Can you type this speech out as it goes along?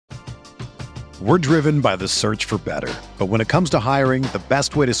We're driven by the search for better. But when it comes to hiring, the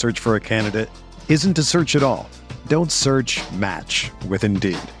best way to search for a candidate isn't to search at all. Don't search, match with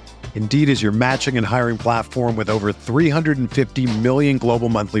Indeed. Indeed is your matching and hiring platform with over 350 million global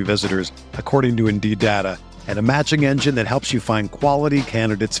monthly visitors, according to Indeed data, and a matching engine that helps you find quality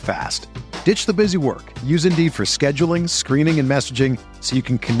candidates fast. Ditch the busy work. Use Indeed for scheduling, screening, and messaging so you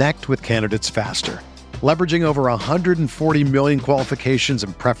can connect with candidates faster. Leveraging over 140 million qualifications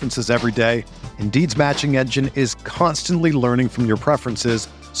and preferences every day, Indeed's matching engine is constantly learning from your preferences,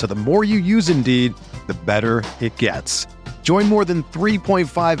 so the more you use Indeed, the better it gets. Join more than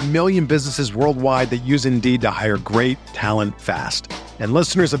 3.5 million businesses worldwide that use Indeed to hire great talent fast. And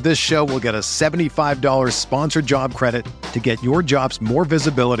listeners of this show will get a $75 sponsored job credit to get your jobs more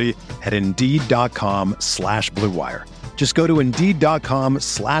visibility at Indeed.com/Blue Wire. Just go to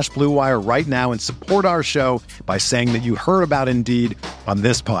Indeed.com/Blue Wire right now and support our show by saying that you heard about Indeed on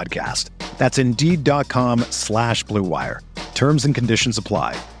this podcast. That's Indeed.com/Blue Wire. Terms and conditions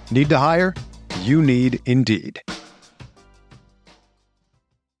apply. Need to hire? You need Indeed.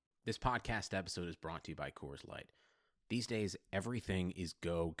 This podcast episode is brought to you by Coors Light. These days, everything is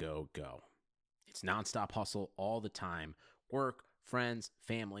go, go, go. It's nonstop hustle all the time. Work, friends,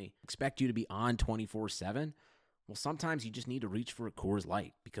 family, expect you to be on 24/7. Well, sometimes you just need to reach for a Coors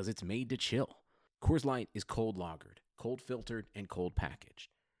Light because it's made to chill. Coors Light is cold lagered, cold filtered, and cold packaged.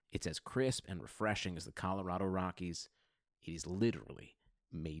 It's as crisp and refreshing as the Colorado Rockies. It is literally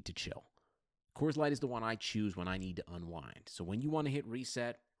made to chill. Coors Light is the one I choose when I need to unwind. So when you want to hit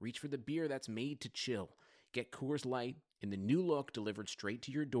reset, reach for the beer that's made to chill. Get Coors Light in the new look delivered straight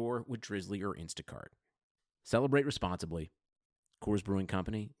to your door with Drizzly or Instacart. Celebrate responsibly. Coors Brewing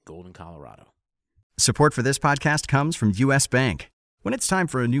Company, Golden, Colorado. Support for this podcast comes from U.S. Bank. When it's time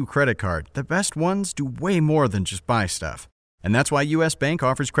for a new credit card, the best ones do way more than just buy stuff. And that's why U.S. Bank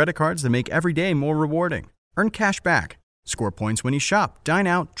offers credit cards that make every day more rewarding. Earn cash back, score points when you shop, dine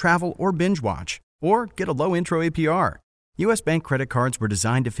out, travel, or binge watch, or get a low intro APR. U.S. Bank credit cards were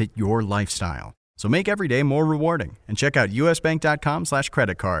designed to fit your lifestyle. So make every day more rewarding and check out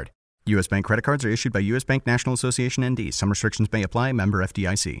usbank.com/credit card. U.S. Bank credit cards are issued by U.S. Bank National Association ND. Some restrictions may apply. Member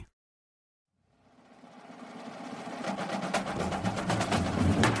FDIC.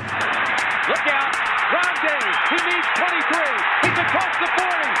 Look out. Rondé. He needs 23. He's across the 40.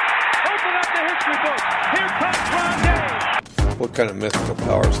 Open up the history book. Here comes Rondé. What kind of mythical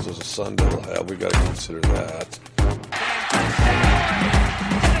powers does a Sun Devil have? We got to consider that.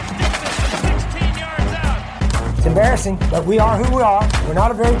 It's embarrassing, but we are who we are. We're not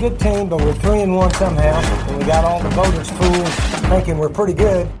a very good team, but we're 3-1 somehow. And we got all the voters fooled thinking we're pretty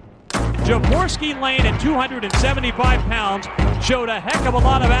good. Jaworski Lane at 275 pounds showed a heck of a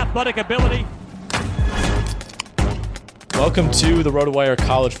lot of athletic ability. Welcome to the RotoWire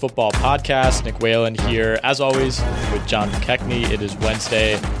College Football Podcast. Nick Whalen here, as always, with John McKechnie. It is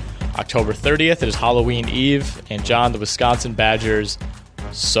Wednesday, October 30th. It is Halloween Eve. And John, the Wisconsin Badgers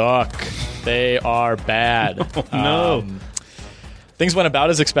suck. They are bad. Oh, no. Things went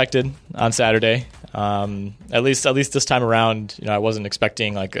about as expected on Saturday. At least this time around, I wasn't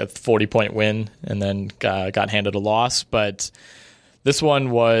expecting like a 40-point win and then got handed a loss. But this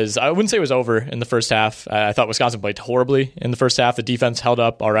one was, I wouldn't say it was over in the first half. I thought Wisconsin played horribly in the first half. The defense held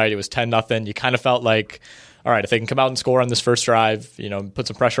up all right. It was 10-0. You kind of felt like, all right, if they can come out and score on this first drive, put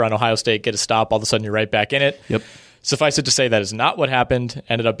some pressure on Ohio State, get a stop, all of a sudden you're right back in it. Yep. Suffice it to say that is not what happened.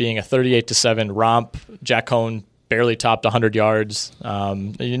 Ended up being a 38-7 romp. Jack Cohn barely topped 100 yards.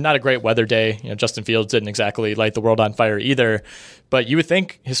 Not a great weather day. Justin Fields didn't exactly light the world on fire either. But you would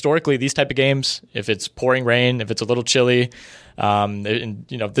think historically these type of games, if it's pouring rain, if it's a little chilly, these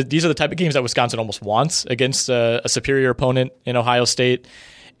are the type of games that Wisconsin almost wants against a superior opponent in Ohio State.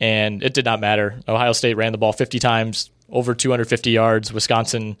 And it did not matter. Ohio State ran the ball 50 times, over 250 yards.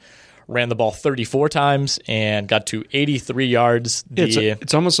 Wisconsin ran the ball 34 times and got to 83 yards.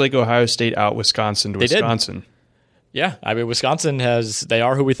 It's almost like Ohio State out Wisconsin to Wisconsin. Yeah, I mean, Wisconsin they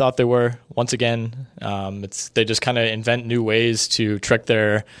are who we thought they were once again. They just kind of invent new ways to trick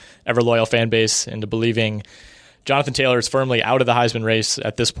their ever-loyal fan base into believing Jonathan Taylor is firmly out of the Heisman race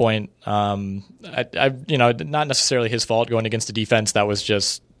at this point. Not necessarily his fault going against a defense that was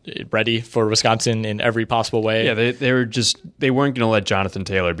just ready for Wisconsin in every possible way. Yeah, they weren't going to let Jonathan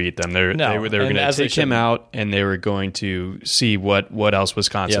Taylor beat them. They were going to take him out, and they were going to see what else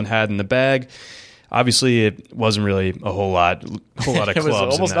Wisconsin had in the bag. Obviously, it wasn't really a whole lot of clubs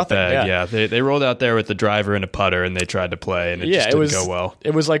in that bag. Yeah, they rolled out there with the driver and a putter, and they tried to play, and it just didn't go well.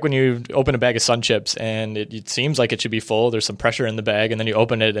 It was like when you open a bag of Sun Chips, and it seems like it should be full. There's some pressure in the bag, and then you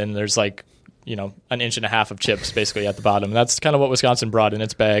open it, and there's like an inch and a half of chips basically at the bottom. And that's kind of what Wisconsin brought in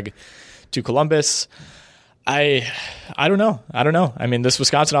its bag to Columbus. I don't know. I mean, this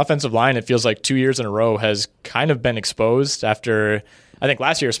Wisconsin offensive line, it feels like 2 years in a row has kind of been exposed after, I think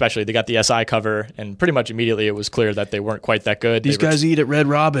last year especially, they got the SI cover, and pretty much immediately it was clear that they weren't quite that good. These guys eat at Red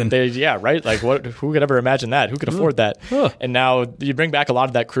Robin. Yeah, right? Like, who could ever imagine that? Who could afford that? And now you bring back a lot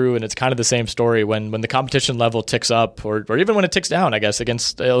of that crew, and it's kind of the same story when the competition level ticks up, or even when it ticks down, I guess,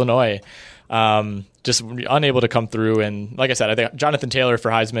 against Illinois. Just unable to come through. And like I said, I think Jonathan Taylor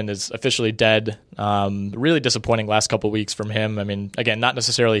for Heisman is officially dead. Really disappointing last couple of weeks from him. I mean, again, not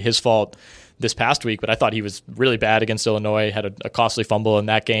necessarily his fault this past week, but I thought he was really bad against Illinois, had a costly fumble in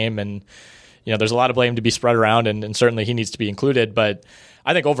that game. And, there's a lot of blame to be spread around, and certainly he needs to be included. But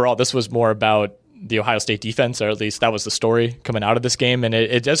I think overall, this was more about the Ohio State defense, or at least that was the story coming out of this game. And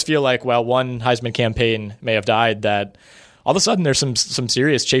it does feel like, while one Heisman campaign may have died, that all of a sudden there's some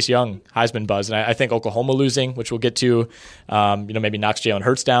serious Chase Young Heisman buzz. And I think Oklahoma losing, which we'll get to, maybe knocks Jalen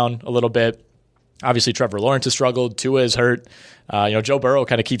Hurts down a little bit. Obviously, Trevor Lawrence has struggled. Tua is hurt. Joe Burrow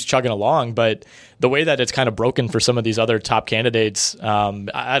kind of keeps chugging along. But the way that it's kind of broken for some of these other top candidates,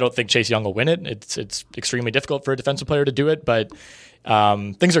 I don't think Chase Young will win it. It's extremely difficult for a defensive player to do it. But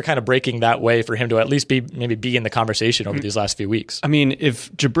things are kind of breaking that way for him to at least be in the conversation over these last few weeks. I mean,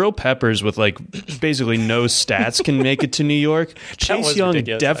 if Jabril Peppers with basically no stats can make it to New York, Chase Young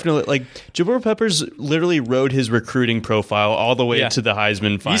definitely, Jabril Peppers literally rode his recruiting profile all the way to the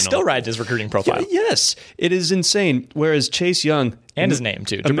Heisman final. He still rides his recruiting profile. Yes, it is insane. Whereas Chase Young, and his name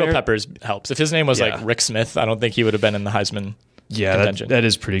too, Jabril Peppers helps. If his name was like Rick Smith, I don't think he would have been in the Heisman. Yeah, that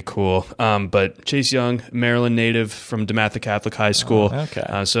is pretty cool. But Chase Young, Maryland native from DeMatha Catholic High School.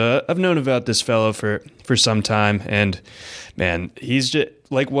 Okay. So I've known about this fellow for some time, and man, he's just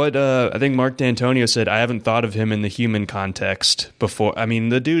like what I think Mark D'Antonio said. I haven't thought of him in the human context before. I mean,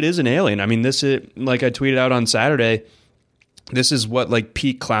 the dude is an alien. I mean, this is, like I tweeted out on Saturday, this is what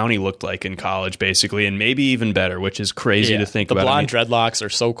Pete Clowney looked like in college, basically, and maybe even better, which is crazy to think about. The blonde dreadlocks are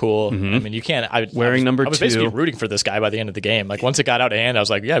so cool. Mm-hmm. I mean, you can't. Number 2. I was basically rooting for this guy by the end of the game. Once it got out of hand, I was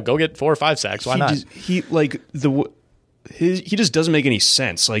like, yeah, go get 4 or 5 sacks. Why not? He just doesn't make any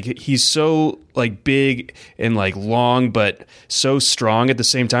sense. He's so big and long, but so strong at the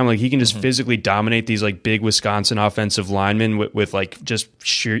same time. He can just physically dominate these big Wisconsin offensive linemen with just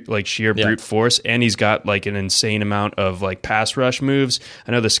sheer brute force. And he's got an insane amount of pass rush moves.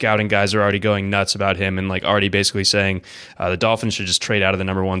 I know the scouting guys are already going nuts about him and already basically saying the Dolphins should just trade out of the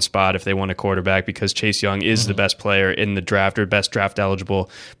number 1 spot if they want a quarterback, because Chase Young is the best player in the draft, or best draft eligible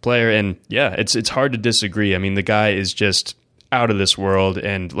player. And yeah, it's hard to disagree. I mean, the guy is just out of this world.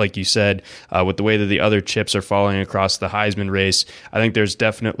 And like you said, with the way that the other chips are falling across the Heisman race, I think there's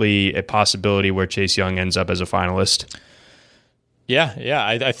definitely a possibility where Chase Young ends up as a finalist. Yeah,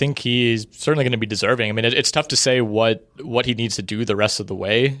 I think he's certainly going to be deserving. I mean, it's tough to say what he needs to do the rest of the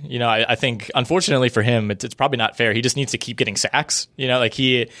way. I think, unfortunately for him, it's probably not fair. He just needs to keep getting sacks.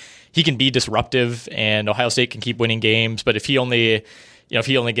 He can be disruptive, and Ohio State can keep winning games, but if he only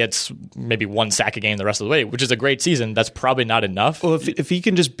gets maybe 1 sack a game the rest of the way, which is a great season, that's probably not enough. Well, if he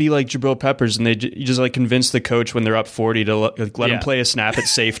can just be like Jabril Peppers, and you just convince the coach when they're up 40 to let him play a snap at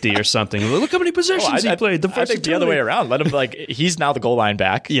safety or something. Look how many possessions he played. I think the other way around. Let him he's now the goal line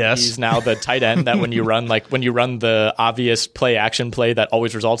back. Yes, he's now the tight end that when you run the obvious play action play that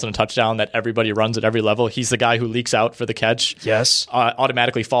always results in a touchdown that everybody runs at every level, he's the guy who leaks out for the catch. Yes,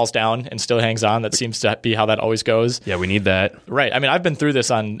 automatically falls down and still hangs on. That seems to be how that always goes. Yeah, we need that. Right. I mean, I've been through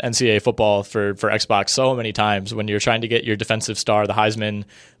this on NCAA football for Xbox so many times. When you're trying to get your defensive star, the Heisman,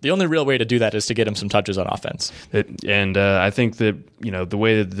 the only real way to do that is to get him some touches on offense. I think that the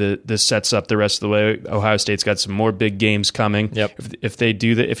way that this sets up the rest of the way, Ohio State's got some more big games coming. Yep. If they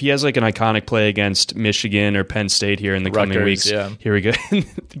do that, if he has an iconic play against Michigan or Penn State here in the coming weeks, here we go.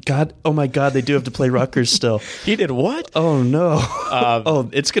 Oh my God, they do have to play Rutgers still. He did what? Oh no.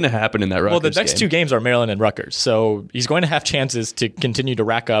 It's going to happen in that Rutgers game. Well, the next 2 games are Maryland and Rutgers, so he's going to have chances to continue to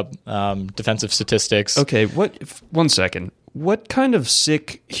rack up defensive statistics. Okay, 1 second. What kind of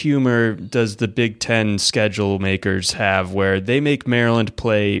sick humor does the Big Ten schedule makers have where they make Maryland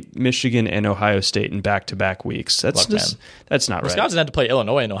play Michigan and Ohio State in back-to-back weeks? That's not right. Wisconsin had to play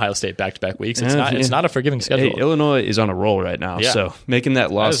Illinois and Ohio State back-to-back weeks. It's not a forgiving schedule. Hey, Illinois is on a roll right now, so making that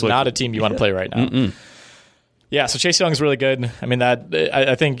loss is not a team you want to play right now. Mm-mm. Yeah, so Chase Young is really good. I mean,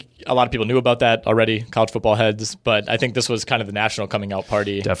 I think a lot of people knew about that already, college football heads, but I think this was kind of the national coming out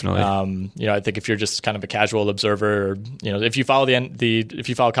party. Definitely. I think if you're just kind of a casual observer, or, if you follow if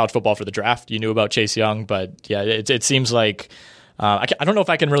you follow college football for the draft, you knew about Chase Young. But yeah, it seems like I don't know if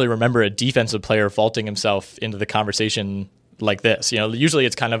I can really remember a defensive player vaulting himself into the conversation like this. Usually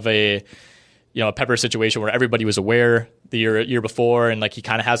it's kind of a Pepper situation where everybody was aware the year before, and like he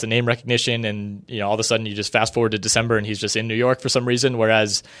kind of has the name recognition, and all of a sudden you just fast forward to December and he's just in New York for some reason,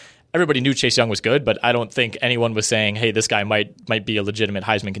 whereas everybody knew Chase Young was good, but I don't think anyone was saying, hey, this guy might be a legitimate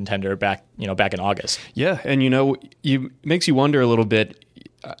Heisman contender back in August. Yeah, and it makes you wonder a little bit.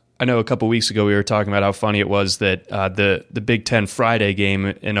 I know a couple weeks ago we were talking about how funny it was that the Big Ten Friday game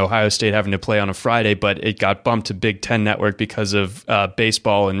in Ohio State having to play on a Friday, but it got bumped to Big Ten Network because of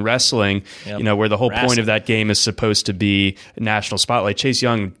baseball and wrestling, where the whole point of that game is supposed to be national spotlight. Chase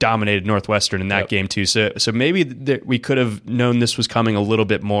Young dominated Northwestern in that game too. So maybe we could have known this was coming a little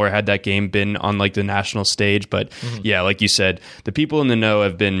bit more had that game been on like the national stage. But yeah, like you said, the people in the know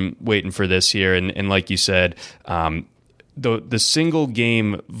have been waiting for this year. And like you said, the single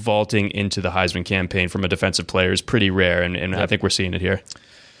game vaulting into the Heisman campaign from a defensive player is pretty rare, and I think we're seeing it here.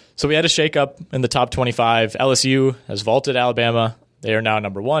 So we had a shakeup in the top 25. LSU has vaulted Alabama. They are now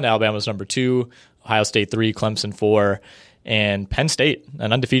number 1. Alabama's number 2. Ohio State 3. Clemson 4. And Penn State,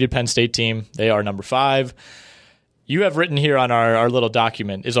 an undefeated Penn State team, they are number 5. You have written here on our little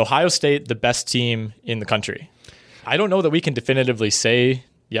document, is Ohio State the best team in the country? I don't know that we can definitively say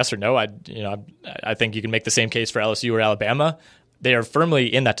yes or no. I think you can make the same case for LSU or Alabama. They are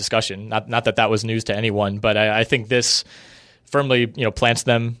firmly in that discussion. Not that was news to anyone, but I think this firmly plants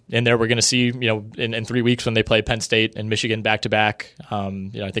them in there. We're going to see in 3 weeks when they play Penn State and Michigan back to back.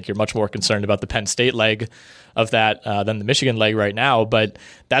 I think you're much more concerned about the Penn State leg of that than the Michigan leg right now. But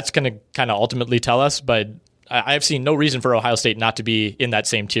that's going to kind of ultimately tell us. But I've seen no reason for Ohio State not to be in that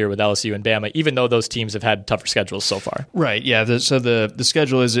same tier with LSU and Bama, even though those teams have had tougher schedules so far. Right, yeah. So the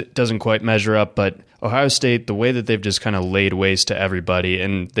schedule it doesn't quite measure up, but Ohio State, the way that they've just kind of laid waste to everybody,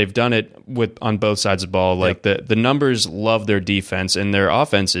 and they've done it on both sides of the ball. Like the numbers love their defense, and their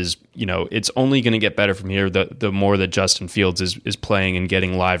offense is, it's only going to get better from here the more that Justin Fields is playing and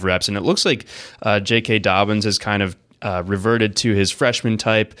getting live reps. And it looks like J.K. Dobbins has kind of reverted to his freshman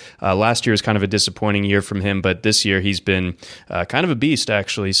type. Last year was kind of a disappointing year from him, but this year he's been kind of a beast,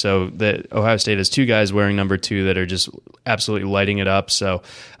 actually. So the Ohio State has 2 guys wearing number 2 that are just absolutely lighting it up. So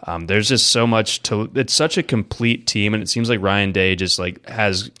there's just so much it's such a complete team, and it seems like Ryan Day just like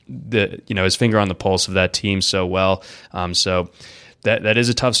has his finger on the pulse of that team so well. So that is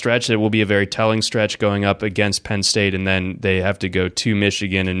a tough stretch. It will be a very telling stretch going up against Penn State, and then they have to go to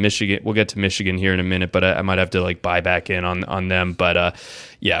Michigan. And Michigan, we'll get to Michigan here in a minute, but I might have to like buy back in on them. But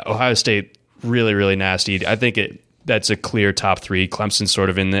yeah, Ohio State really, really nasty. I think that's a clear top 3. Clemson's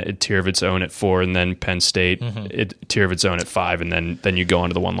sort of in the tier of its own at 4, and then Penn State tier of its own at 5, and then you go on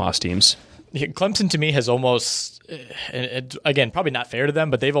to the 1-loss teams. Clemson to me has almost, again, probably not fair to them,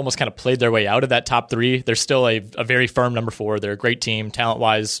 but they've almost kind of played their way out of that top 3. They're still a very firm number 4. They're a great team.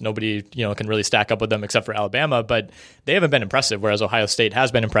 Talent-wise, nobody can really stack up with them except for Alabama, but they haven't been impressive, whereas Ohio State has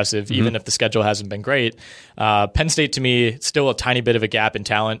been impressive, even if the schedule hasn't been great. Penn State, to me, still a tiny bit of a gap in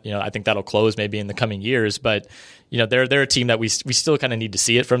talent. I think that'll close maybe in the coming years, but they're a team that we still kind of need to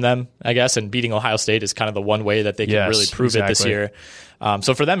see it from them, I guess, and beating Ohio State is kind of the one way that they can really prove it this year.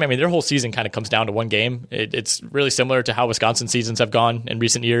 So for them, their whole season kind of comes down to one game. It's really similar to how Wisconsin seasons have gone in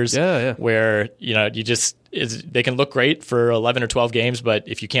recent years, where they can look great for 11 or 12 games, but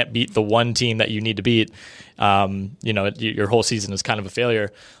if you can't beat the one team that you need to beat, your whole season is kind of a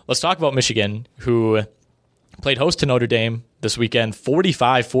failure. Let's talk about Michigan, who played host to Notre Dame this weekend,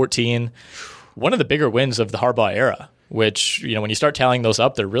 45-14. One of the bigger wins of the Harbaugh era, which, when you start tallying those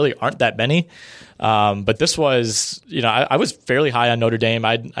up, there really aren't that many. But this was, I was fairly high on Notre Dame.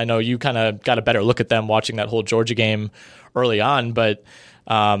 I know you kind of got a better look at them watching that whole Georgia game early on, but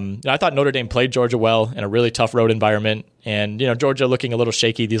I thought Notre Dame played Georgia well in a really tough road environment. And, Georgia looking a little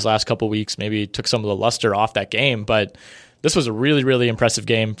shaky these last couple of weeks, maybe took some of the luster off that game. But this was a really, really impressive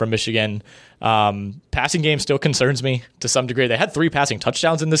game from Michigan. Passing game still concerns me to some degree. They had 3 passing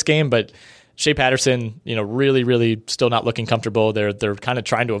touchdowns in this game, but Shea Patterson, really, really still not looking comfortable. They're kind of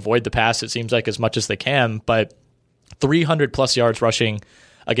trying to avoid the pass, it seems like, as much as they can. But 300-plus yards rushing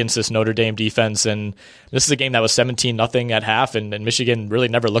against this Notre Dame defense. And this is a game that was 17-0 at half, and Michigan really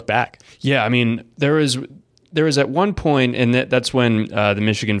never looked back. Yeah, there was at one point, and that's when the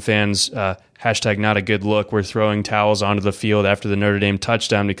Michigan fans, hashtag not a good look, were throwing towels onto the field after the Notre Dame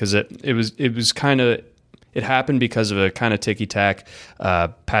touchdown, because it was kind of... It happened because of a kind of ticky-tack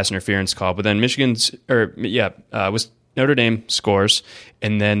pass interference call. But then was Notre Dame scores,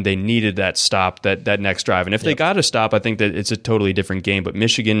 and then they needed that stop, that next drive. And if they got a stop, I think that it's a totally different game. But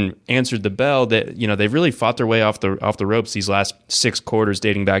Michigan answered the bell. That they've really fought their way off the ropes these last 6 quarters,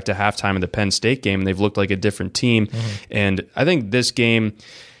 dating back to halftime of the Penn State game, and they've looked like a different team. And I think this game,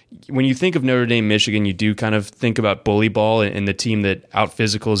 when you think of Notre Dame, Michigan, you do kind of think about bully ball, and the team that out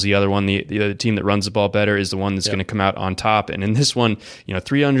physicals the other one, the other team that runs the ball better is the one that's going to come out on top. And in this one,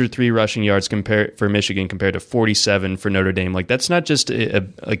 303 rushing yards for Michigan compared to 47 for Notre Dame. Like, that's not just a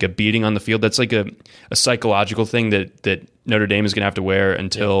beating on the field. That's like a psychological thing that Notre Dame is going to have to wear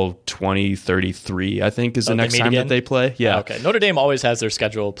until 2033, I think, is the next time that they play. Yeah. Okay. Notre Dame always has their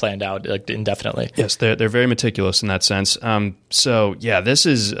schedule planned out indefinitely. Yes, they're very meticulous in that sense. So yeah, this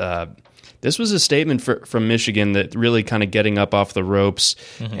was a statement from Michigan that really kind of getting up off the ropes.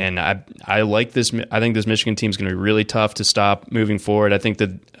 Mm-hmm. And I like this. I think this Michigan team is going to be really tough to stop moving forward. I think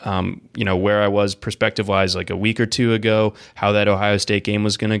that, where I was perspective-wise like a week or two ago, how that Ohio State game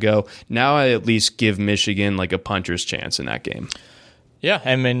was going to go, now I at least give Michigan like a puncher's chance in that game. Yeah,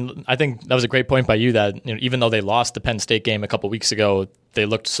 I mean, I think that was a great point by you that even though they lost the Penn State game a couple weeks ago, they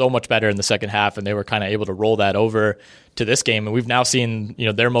looked so much better in the second half, and they were kind of able to roll that over to this game. And we've now seen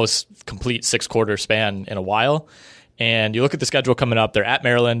their most complete 6-quarter span in a while. And you look at the schedule coming up, they're at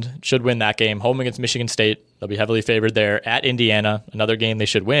Maryland, should win that game. Home against Michigan State, they'll be heavily favored there. At Indiana, another game they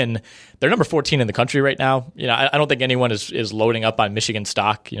should win. They're number 14 in the country right now. I don't think anyone is loading up on Michigan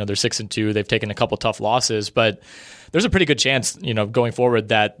stock. They're 6-2. They've taken a couple tough losses, but there's a pretty good chance, going forward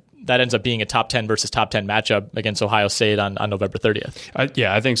that ends up being a top 10 versus top 10 matchup against Ohio State on November 30th.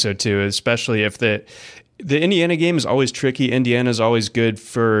 I think so too, especially if the Indiana game is always tricky. Indiana is always good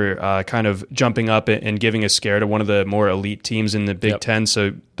for kind of jumping up and giving a scare to one of the more elite teams in the Big Ten.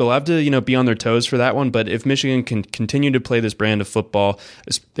 So they'll have to be on their toes for that one. But if Michigan can continue to play this brand of football,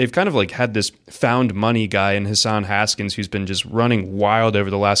 they've kind of like had this found money guy in Hassan Haskins who's been just running wild over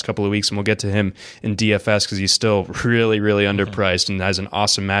the last couple of weeks, and we'll get to him in DFS because he's still really, really underpriced and has an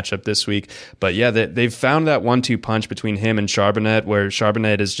awesome matchup this week. But yeah, they've found that 1-2 punch between him and Charbonnet, where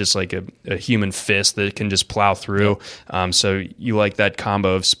Charbonnet is just like a human fist that can just plow through. So you like that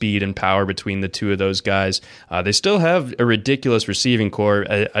combo of speed and power between the two of those guys. They still have a ridiculous receiving core.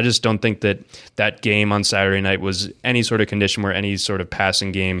 I just don't think that game on Saturday night was any sort of condition where any sort of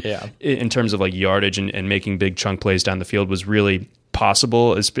passing game in terms of like yardage and making big chunk plays down the field was really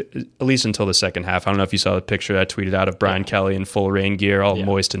possible, at least until the second half. I don't know if you saw the picture I tweeted out of Brian Kelly in full rain gear, all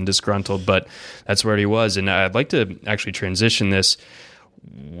moist and disgruntled, but that's where he was. And I'd like to actually transition this.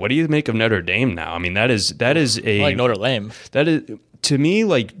 What do you make of Notre Dame now? I mean, that is a like Notre Dame. That is, to me,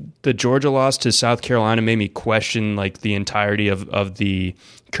 like the Georgia loss to South Carolina made me question like the entirety of the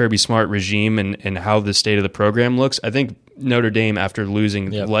Kirby Smart regime and how the state of the program looks. I think Notre Dame, after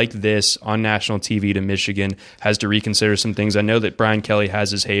losing like this on national TV to Michigan, has to reconsider some things. I know that Brian Kelly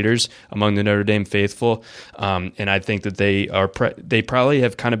has his haters among the Notre Dame faithful, and I think that they probably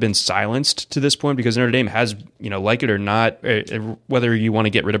have kind of been silenced to this point because Notre Dame has, like it or not, whether you want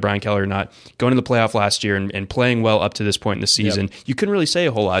to get rid of Brian Kelly or not, going to the playoff last year and playing well up to this point in the season, you couldn't really say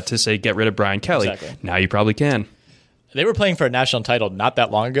a whole lot to say get rid of Brian Kelly. Exactly. Now you probably can. They were playing for a national title not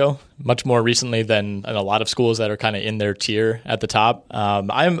that long ago, much more recently than in a lot of schools that are kind of in their tier at the top.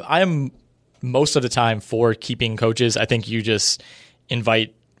 I'm most of the time for keeping coaches. I think you just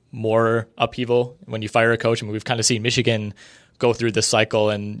invite more upheaval when you fire a coach. I mean, we've kind of seen Michigan go through this cycle,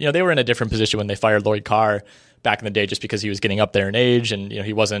 and they were in a different position when they fired Lloyd Carr back in the day, just because he was getting up there in age, and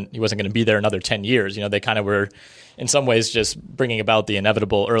he wasn't going to be there another 10 years. They kind of were in some ways just bringing about the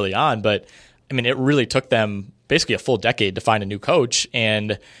inevitable early on, but I mean, it really took them basically a full decade to find a new coach.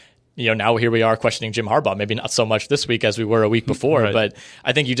 And, now here we are questioning Jim Harbaugh, maybe not so much this week as we were a week before, right. But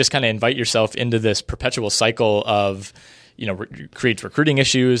I think you just kind of invite yourself into this perpetual cycle of, creates recruiting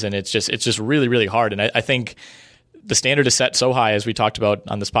issues. And it's just really, really hard. And I think the standard is set so high, as we talked about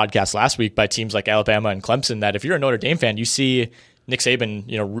on this podcast last week, by teams like Alabama and Clemson, that if you're a Notre Dame fan, you see Nick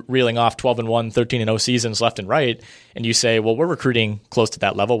Saban, reeling off 12-1, 13-0 seasons left and right, and you say, well, we're recruiting close to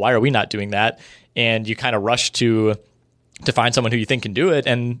that level. Why are we not doing that? And you kind of rush to find someone who you think can do it.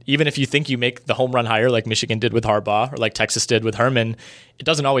 And even if you think you make the home run hire like Michigan did with Harbaugh or like Texas did with Herman, it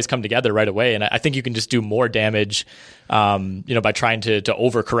doesn't always come together right away. And I think you can just do more damage, by trying to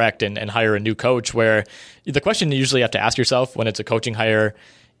overcorrect and hire a new coach, where the question you usually have to ask yourself when it's a coaching hire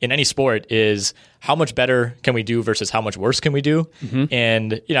in any sport is how much better can we do versus how much worse can we do? Mm-hmm.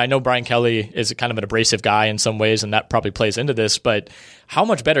 And, I know Brian Kelly is kind of an abrasive guy in some ways, and that probably plays into this, but how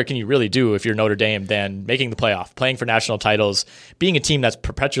much better can you really do if you're Notre Dame than making the playoff, playing for national titles, being a team that's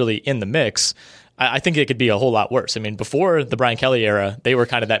perpetually in the mix? I think it could be a whole lot worse. I mean, before the Brian Kelly era, they were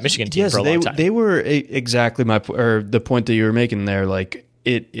kind of that Michigan team for a long time. They were exactly the point that you were making there, like,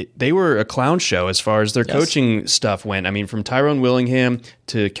 they were a clown show as far as their coaching stuff went. I mean, from Tyrone Willingham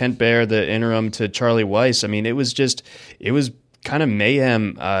to Kent Baer, the interim, to Charlie Weis. I mean, it was kind of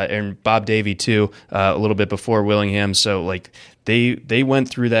mayhem, and Bob Davie too, a little bit before Willingham. So like they went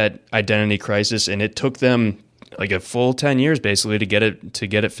through that identity crisis, and it took them like a full 10 years basically to get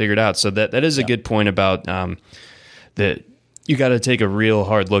it figured out. So that is a good point about that. You got to take a real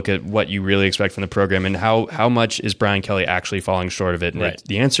hard look at what you really expect from the program and how much is Brian Kelly actually falling short of it. And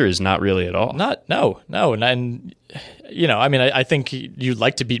the answer is not really at all. No. And I think you'd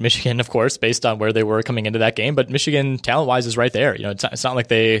like to beat Michigan, of course, based on where they were coming into that game. But Michigan, talent-wise, is right there. It's not like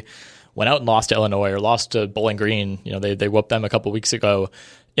they went out and lost to Illinois or lost to Bowling Green. They whooped them a couple weeks ago.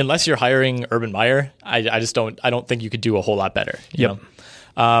 Unless you're hiring Urban Meyer, I don't think you could do a whole lot better.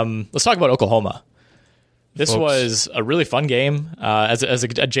 Let's talk about Oklahoma. This was a really fun game. As a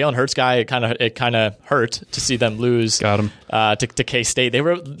Jalen Hurts guy, it kind of hurt to see them lose. Got him. To K-State. They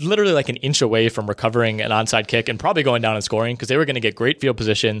were literally like an inch away from recovering an onside kick and probably going down and scoring because they were going to get great field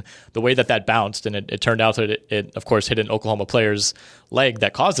position. The way that bounced, and it turned out that it of course hit an Oklahoma player's leg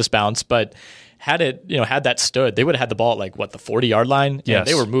that caused this bounce, but had that stood, they would have had the ball at the 40-yard line. Yes. And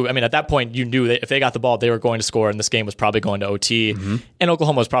they were moving. I mean, at that point, you knew that if they got the ball, they were going to score, and this game was probably going to OT, and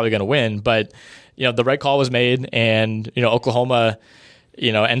Oklahoma was probably going to win. But the right call was made, and Oklahoma,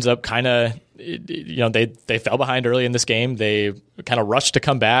 ends up kind of, they fell behind early in this game. They kind of rushed to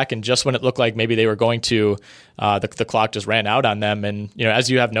come back, and just when it looked like maybe they were going to, the clock just ran out on them. And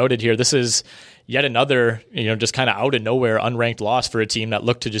as you have noted here, this is yet another, just kind of out of nowhere unranked loss for a team that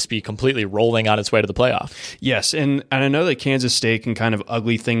looked to just be completely rolling on its way to the playoff. Yes, and I know that Kansas State can kind of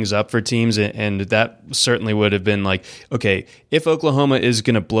ugly things up for teams, and that certainly would have been like, okay, if Oklahoma is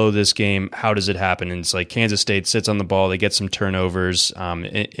going to blow this game, how does it happen? And it's like Kansas State sits on the ball, they get some turnovers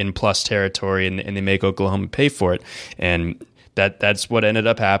in plus territory, and they make Oklahoma pay for it. And that's what ended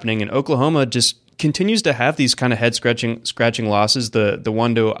up happening, and Oklahoma just continues to have these kind of head scratching losses. The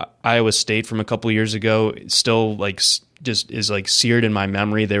one to Iowa State from a couple of years ago still just is seared in my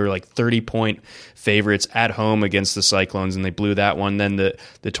memory. They were 30-point favorites at home against the Cyclones, and they blew that one. Then the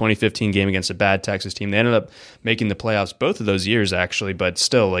 2015 game against a bad Texas team, they ended up making the playoffs both of those years actually, but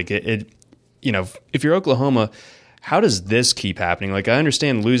still if you're Oklahoma, how does this keep happening? I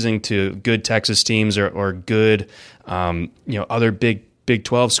understand losing to good Texas teams or good other Big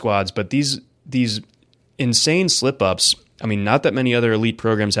 12 squads, but these insane slip-ups, I mean, not that many other elite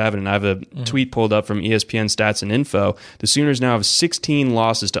programs have it, and I have a tweet pulled up from ESPN Stats and Info. The Sooners now have 16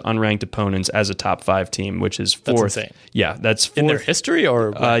 losses to unranked opponents as a top 5 team, which is fourth. That's insane. Yeah, that's fourth. In their history?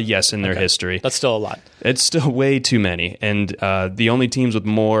 Or yes, in their history. That's still a lot. It's still way too many, and the only teams with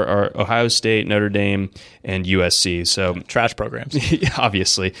more are Ohio State, Notre Dame, and USC. So trash programs,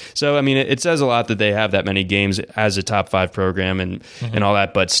 obviously. So I mean, it says a lot that they have that many games as a top 5 program and all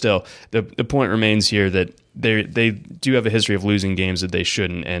that. But still, the point remains here that they do have a history of losing games that they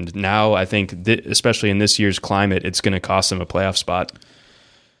shouldn't, and now I think especially in this year's climate, it's going to cost them a playoff spot.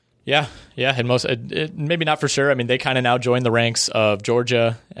 Yeah, and maybe not for sure. I mean, they kind of now join the ranks of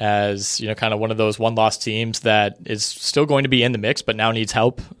Georgia as kind of one of those one-loss teams that is still going to be in the mix, but now needs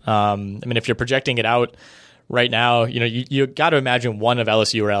help. I mean, if you're projecting it out right now, you got to imagine one of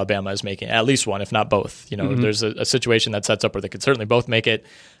LSU or Alabama is making at least one, if not both. There's a situation that sets up where they could certainly both make it.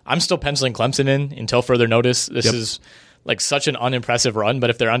 I'm still penciling Clemson in until further notice. This is such an unimpressive run, but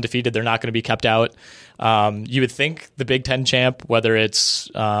if they're undefeated, they're not going to be kept out. You would think the Big Ten champ, whether it's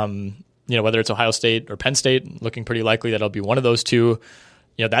Ohio State or Penn State, looking pretty likely that it'll be one of those two.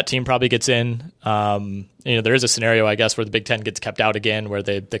 That team probably gets in. There is a scenario, I guess, where the Big Ten gets kept out again, where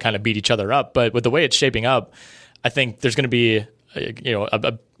they kind of beat each other up. But with the way it's shaping up, I think there's going to be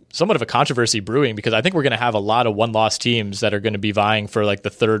a somewhat of a controversy brewing, because I think we're going to have a lot of one-loss teams that are going to be vying for the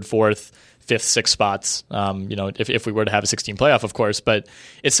 3rd, 4th, 5th, 6th spots. If we were to have a 16 playoff, of course, but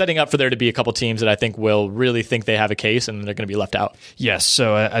it's setting up for there to be a couple teams that I think will really think they have a case, and they're going to be left out. Yes,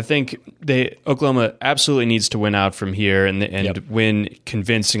 so I think Oklahoma absolutely needs to win out from here and win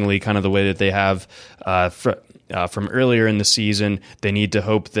convincingly, kind of the way that they have from earlier in the season. They need to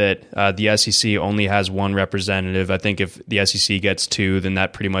hope that the SEC only has one representative. I think if the SEC gets 2, then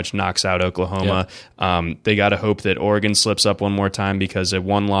that pretty much knocks out Oklahoma. They got to hope that Oregon slips up one more time, because a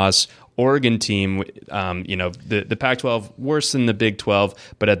one-loss Oregon team, the Pac-12 worse than the Big 12,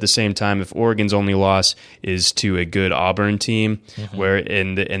 but at the same time, if Oregon's only loss is to a good Auburn team,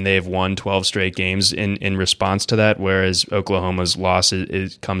 and they have won 12 straight games in response to that, whereas Oklahoma's loss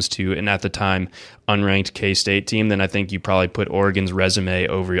comes to, and at the time, unranked K-State team, then I think you probably put Oregon's resume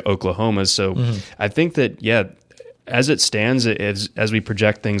over Oklahoma's. So I think that, as it stands, as we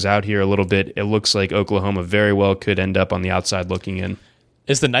project things out here a little bit, it looks like Oklahoma very well could end up on the outside looking in.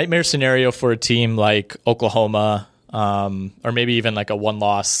 Is the nightmare scenario for a team like Oklahoma or maybe even like a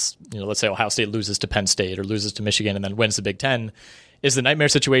one-loss, let's say Ohio State loses to Penn State or loses to Michigan and then wins the Big Ten, is the nightmare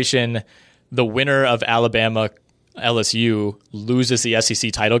situation the winner of Alabama LSU loses the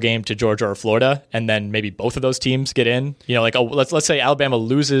SEC title game to Georgia or Florida, and then maybe both of those teams get in. Let's say Alabama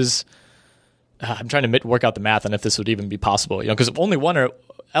loses. I'm trying to work out the math on if this would even be possible. Because only one or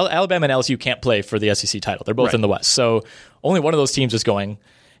Alabama and LSU can't play for the SEC title. They're both in the West, so only one of those teams is going.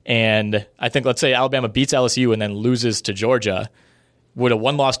 And I think let's say Alabama beats LSU and then loses to Georgia. Would a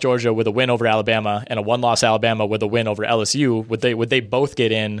one-loss Georgia with a win over Alabama and a one-loss Alabama with a win over LSU, would they both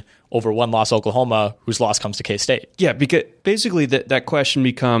get in over one-loss Oklahoma, whose loss comes to K-State? Yeah, because basically that question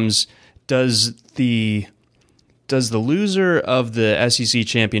becomes, does the loser of the SEC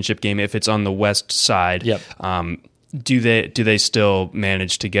championship game, if it's on the West side, do they still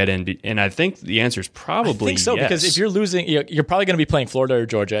manage to get in? And I think the answer is probably I think so, yes. Because if you're losing, you're probably going to be playing Florida or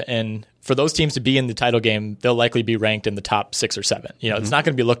Georgia, and for those teams to be in the title game, they'll likely be ranked in the top 6 or 7. It's not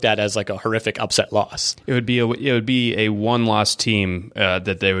going to be looked at as like a horrific upset loss. It would be a one-loss team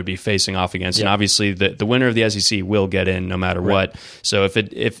that they would be facing off against, and obviously the winner of the SEC will get in no matter what. So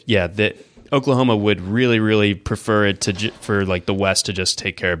Oklahoma would really, really prefer it for like the West to just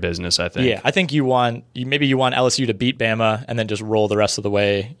take care of business, I think. Yeah, I think you want LSU to beat Bama and then just roll the rest of the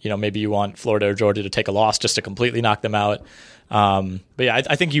way. Maybe you want Florida or Georgia to take a loss just to completely knock them out. But yeah,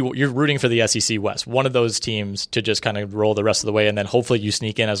 I think you're rooting for the SEC West, one of those teams to just kind of roll the rest of the way, and then hopefully you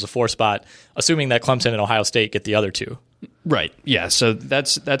sneak in as a 4 spot, assuming that Clemson and Ohio State get the other 2. Right. Yeah. So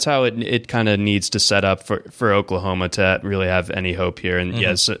that's how it kind of needs to set up for Oklahoma to really have any hope here. And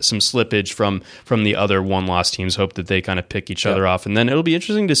yes, some slippage from the other one-loss teams. Hope that they kind of pick each other off, and then it'll be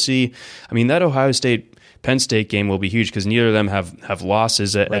interesting to see. I mean, that Ohio State Penn State game will be huge because neither of them have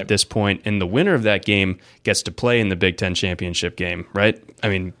losses at this point, and the winner of that game gets to play in the Big Ten championship game. Right. I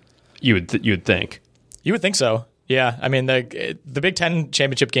mean, you would think. You would think so. Yeah, I mean, the Big Ten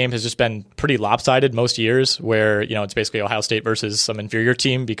championship game has just been pretty lopsided most years, where it's basically Ohio State versus some inferior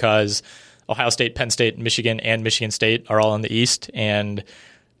team, because Ohio State, Penn State, Michigan, and Michigan State are all in the East, and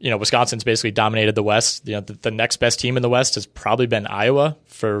Wisconsin's basically dominated the West. The next best team in the West has probably been Iowa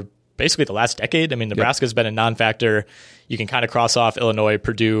for basically the last decade. I mean, Nebraska's been a non-factor. You can kind of cross off Illinois,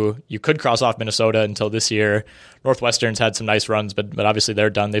 Purdue. You could cross off Minnesota until this year. Northwestern's had some nice runs, but obviously they're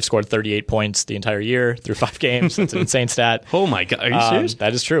done. They've scored 38 points the entire year through 5 games. It's an insane stat. Oh my God, are you serious?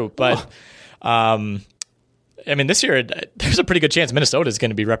 That is true. But I mean, this year there's a pretty good chance Minnesota is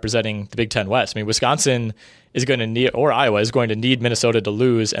going to be representing the Big Ten West. I mean, Wisconsin is going to need, or Iowa is going to need Minnesota to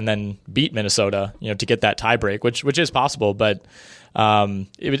lose and then beat Minnesota, to get that tie break, which is possible, but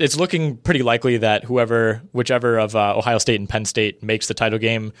it's looking pretty likely that whichever of Ohio State and Penn State makes the title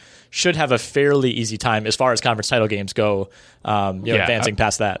game should have a fairly easy time as far as conference title games go, advancing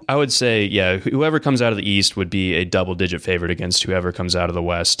past that. I would say, whoever comes out of the East would be a double-digit favorite against whoever comes out of the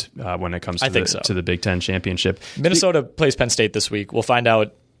West when it comes to the Big Ten championship. Minnesota plays Penn State this week. We'll find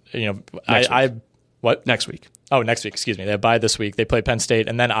out. Next week? Oh, next week. Excuse me. They have bye this week. They play Penn State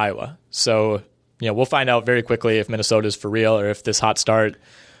and then Iowa. So we'll find out very quickly if Minnesota is for real or if this hot start,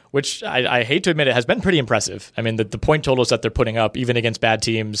 which I hate to admit it, has been pretty impressive. I mean, the point totals that they're putting up, even against bad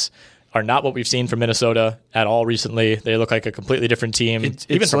teams, are not what we've seen from Minnesota at all recently. They look like a completely different team,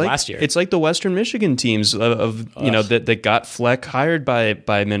 even from last year. It's like the Western Michigan teams that got Fleck hired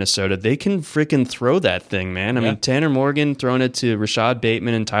by Minnesota. They can freaking throw that thing, man. I mean, Tanner Morgan throwing it to Rashad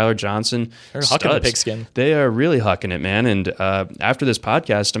Bateman and Tyler Johnson. They're hucking the pigskin. They are really hucking it, man. And after this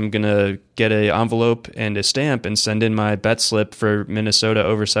podcast, I'm going to get an envelope and a stamp and send in my bet slip for Minnesota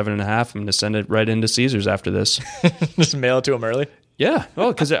over 7.5. I'm going to send it right into Caesars after this. Just mail it to them early? Yeah,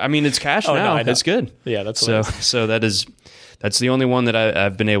 well, because I mean it's cash now. No, it's good. Yeah, that's so that's the only one that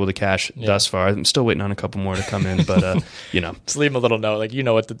I've been able to cash thus far. I'm still waiting on a couple more to come in, but just leave them a little note, like you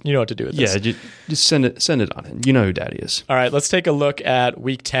know what to do with this. Yeah, just send it on. You know who Daddy is. All right, let's take a look at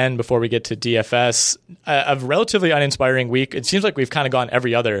Week 10 before we get to DFS. A relatively uninspiring week. It seems like we've kind of gone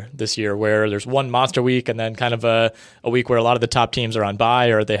every other this year, where there's one monster week and then kind of a week where a lot of the top teams are on bye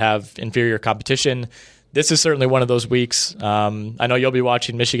or they have inferior competition. This is certainly one of those weeks. I know you'll be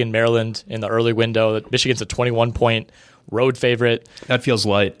watching Michigan, Maryland in the early window. Michigan's a 21-point road favorite. That feels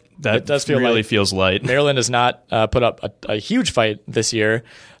light. That does feel really feels light. Maryland has not put up a huge fight this year.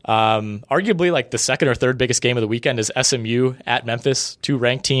 Arguably, like the second or third biggest game of the weekend is SMU at Memphis, 2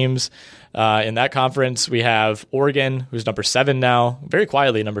 ranked teams. In that conference, we have Oregon, who's number 7 now, very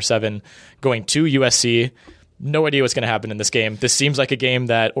quietly number 7, going to USC. No idea what's going to happen in this game. This seems like a game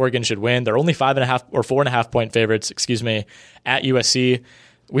that Oregon should win. They're only 5.5 or 4.5 point favorites, at USC.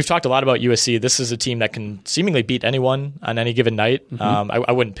 We've talked a lot about USC. This is a team that can seemingly beat anyone on any given night.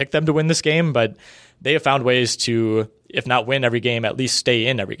 I wouldn't pick them to win this game, but they have found ways to, if not win every game, at least stay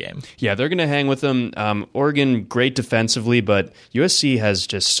in every game. Yeah, they're going to hang with them. Oregon, great defensively, but USC has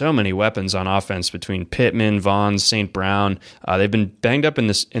just so many weapons on offense between Pittman, Vaughn, St. Brown. They've been banged up in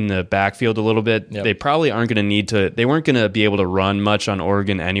the backfield a little bit. Yep. They probably aren't going to need to. They weren't going to be able to run much on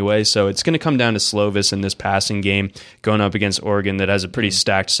Oregon anyway, so it's going to come down to Slovis in this passing game going up against Oregon that has a pretty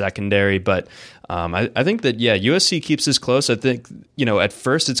stacked secondary. But I think that, USC keeps this close. I think, at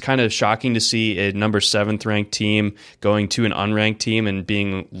first it's kind of shocking to see a number 7th ranked team going to an unranked team and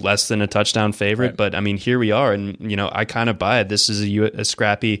being less than a touchdown favorite. Right. But, here we are, and, I kind of buy it. This is a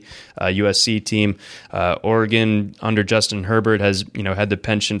scrappy USC team. Oregon, under Justin Herbert, has, had the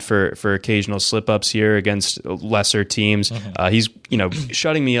penchant for occasional slip-ups here against lesser teams. Mm-hmm. He's,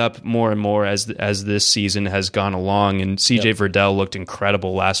 shutting me up more and more as this season has gone along, and CJ Verdell looked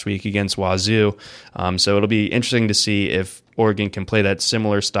incredible last week against Wazoo. So it'll be interesting to see if Oregon can play that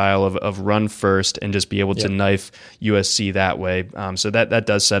similar style of run first and just be able to knife USC that way. So that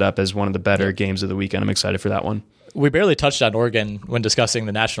does set up as one of the better games of the weekend. I'm excited for that one. We barely touched on Oregon when discussing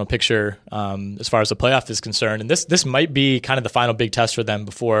the national picture as far as the playoff is concerned. And this might be kind of the final big test for them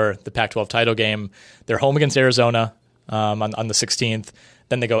before the Pac-12 title game. They're home against Arizona on the 16th.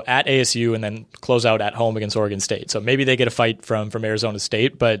 Then they go at ASU and then close out at home against Oregon State. So maybe they get a fight from Arizona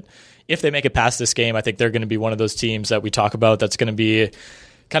State. But if they make it past this game, I think they're going to be one of those teams that we talk about that's going to be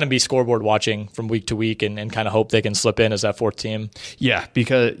kind of be scoreboard watching from week to week and kind of hope they can slip in as that 4th team. Yeah,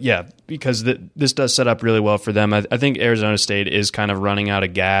 because this does set up really well for them. I think Arizona State is kind of running out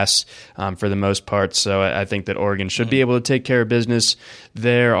of gas for the most part. So I think that Oregon should be able to take care of business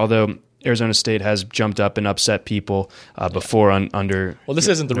there, although Arizona State has jumped up and upset people before under. Well, this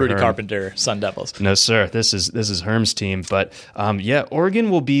isn't the Rudy Carpenter Sun Devils. No, sir. This is Herm's team. But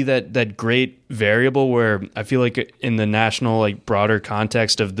Oregon will be that great variable where I feel like in the national broader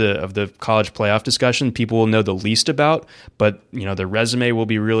context of the college playoff discussion, people will know the least about. But their resume will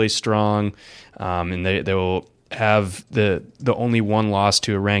be really strong, and they will have the only one loss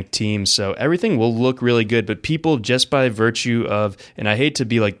to a ranked team, so everything will look really good. But people, just by virtue of, and I hate to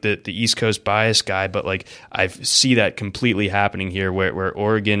be like the East Coast bias guy, but I see that completely happening here, where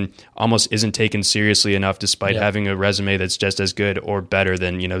Oregon almost isn't taken seriously enough, despite having a resume that's just as good or better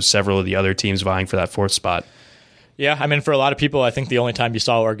than several of the other teams vying for that 4th spot. Yeah, I mean, for a lot of people, I think the only time you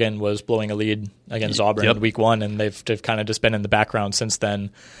saw Oregon was blowing a lead against Auburn in week 1, and they've kind of just been in the background since then.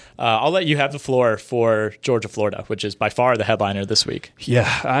 I'll let you have the floor for Georgia, Florida, which is by far the headliner this week.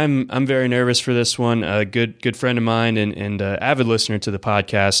 Yeah, I'm very nervous for this one. A good friend of mine and avid listener to the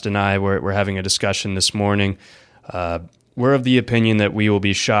podcast and I were having a discussion this morning. We're of the opinion that we will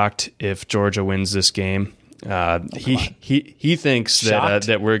be shocked if Georgia wins this game. He thinks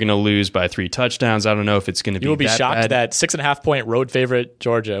that we're going to lose by 3 touchdowns. I don't know if it's going to be. You will be that shocked bad. that 6.5 point road favorite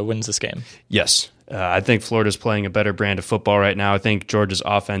Georgia wins this game. Yes, I think Florida's playing a better brand of football right now. I think Georgia's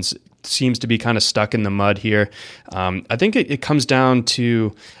offense seems to be kind of stuck in the mud here. I think it comes down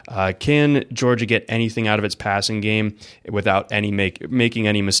to can Georgia get anything out of its passing game without making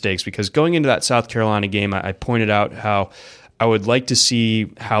any mistakes? Because going into that South Carolina game, I pointed out how I would like to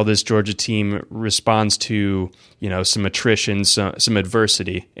see how this Georgia team responds to, some attrition, some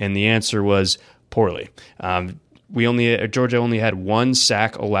adversity, and the answer was poorly. Georgia only had 1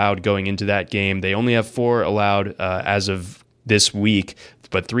 sack allowed going into that game. They only have 4 allowed as of this week,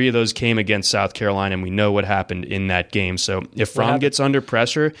 but 3 of those came against South Carolina, and we know what happened in that game. So if Fromm gets under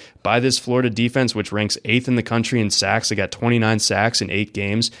pressure by this Florida defense, which ranks 8th in the country in sacks, they got 29 sacks in 8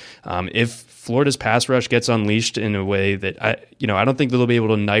 games. If Florida's pass rush gets unleashed in a way that I don't think they'll be able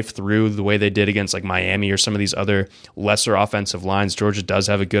to knife through the way they did against Miami or some of these other lesser offensive lines. Georgia does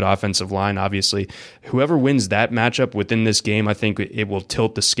have a good offensive line, obviously. Whoever wins that matchup within this game, I think it will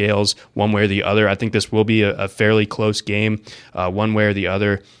tilt the scales one way or the other. I think this will be a fairly close game, one way or the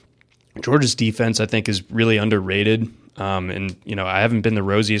other. Georgia's defense, I think, is really underrated. I haven't been the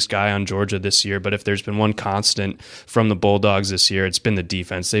rosiest guy on Georgia this year, but if there's been one constant from the Bulldogs this year, it's been the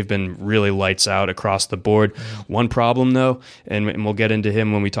defense. They've been really lights out across the board. One problem, though, and we'll get into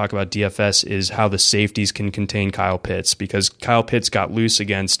him when we talk about DFS, is how the safeties can contain Kyle Pitts, because Kyle Pitts got loose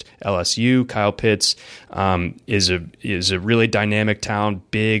against LSU. Kyle Pitts is a really dynamic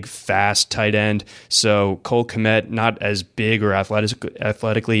talent, big, fast tight end. So Cole Kmet, not as big or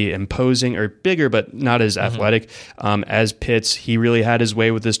athletically imposing, or bigger, but not as athletic as Pitts. He really had his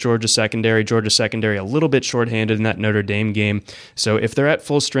way with this Georgia secondary. Georgia secondary a little bit shorthanded in that Notre Dame game. So if they're at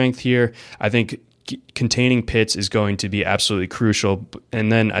full strength here, I think containing Pitts is going to be absolutely crucial.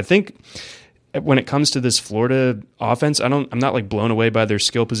 And then I think when it comes to this Florida offense, I'm not like blown away by their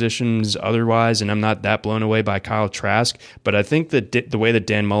skill positions otherwise, and I'm not that blown away by Kyle Trask. But I think that the way that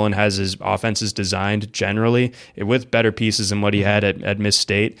Dan Mullen has his offenses designed generally, with better pieces than what he had at Miss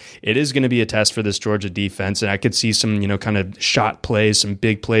State, it is going to be a test for this Georgia defense. And I could see some, kind of shot plays, some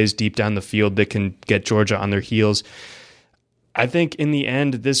big plays deep down the field that can get Georgia on their heels. I think in the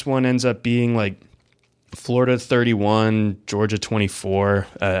end, this one ends up being like Florida 31, Georgia 24.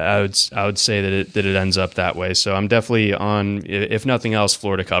 I would say that it ends up that way. So I'm definitely on, if nothing else,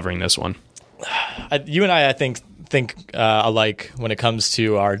 Florida covering this one. You and I think alike when it comes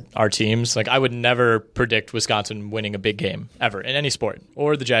to our teams. Like, I would never predict Wisconsin winning a big game ever in any sport,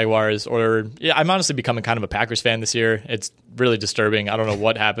 or the Jaguars, I'm honestly becoming kind of a Packers fan this year. It's really disturbing. I don't know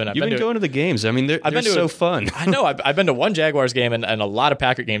what happened. You've been going to the games. I mean, they're so fun. I know. I've been to one Jaguars game and a lot of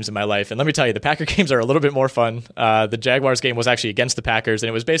Packer games in my life. And let me tell you, the Packer games are a little bit more fun. The Jaguars game was actually against the Packers, and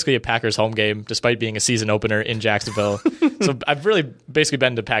it was basically a Packers home game, despite being a season opener in Jacksonville. So I've really basically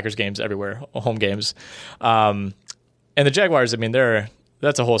been to Packers games everywhere, home games. And the Jaguars, I mean,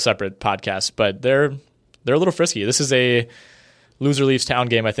 that's a whole separate podcast, but they're a little frisky. This is a loser leaves town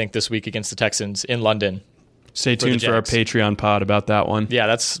game, I think, this week against the Texans in London. Stay tuned for our Patreon pod about that one. Yeah,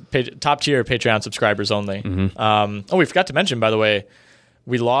 that's top tier Patreon subscribers only. Mm-hmm. We forgot to mention, by the way,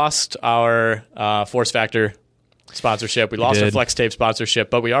 we lost our Force Factor sponsorship. We lost our Flex Tape sponsorship,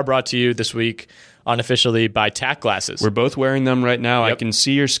 but we are brought to you this week unofficially by Tack Glasses. We're both wearing them right now. Yep. I can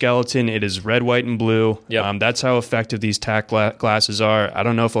see your skeleton. It is red, white, and blue. Yep. That's how effective these Tack glasses are. I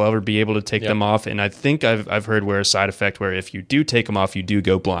don't know if I'll ever be able to take them off, and I think I've heard where a side effect where if you do take them off, you do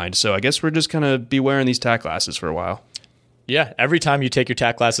go blind. So I guess we're just going to be wearing these Tack glasses for a while. Yeah, every time you take your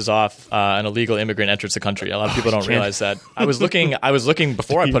Tack glasses off, an illegal immigrant enters the country. A lot of people don't realize that. I was looking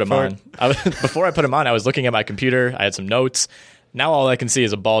before I put them on. Before I put them on, I was looking at my computer. I had some notes. Now all I can see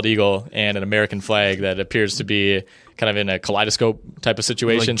is a bald eagle and an American flag that appears to be kind of in a kaleidoscope type of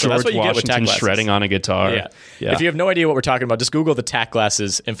situation. Like so that's what you Washington get with Tack glasses. Shredding on a guitar. Yeah. If you have no idea what we're talking about, just Google the Tack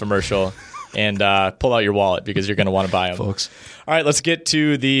Glasses infomercial and pull out your wallet because you're going to want to buy them. Folks. All right, let's get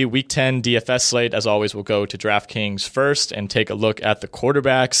to the Week 10 DFS slate. As always, we'll go to DraftKings first and take a look at the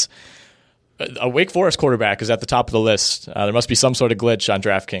quarterbacks. A Wake Forest quarterback is at the top of the list. There must be some sort of glitch on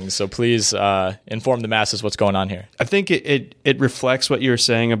DraftKings, so please inform the masses what's going on here. I think it reflects what you were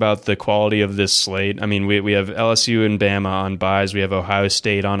saying about the quality of this slate. I mean, we have LSU and Bama on byes. We have Ohio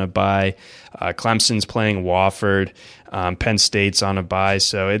State on a bye. Clemson's playing Wofford. Penn State's on a bye,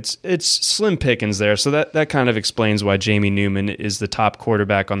 so it's slim pickings there. So that kind of explains why Jamie Newman is the top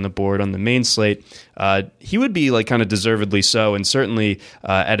quarterback on the board on the main slate. He would be like kind of deservedly so, and certainly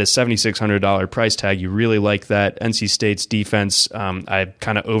at a $7,600 price tag, you really like that. NC State's defense, I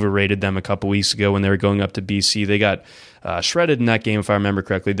kind of overrated them a couple weeks ago when they were going up to BC. They got shredded in that game, if I remember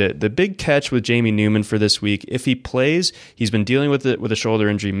correctly. The big catch with Jamie Newman for this week, if he plays, he's been dealing with a shoulder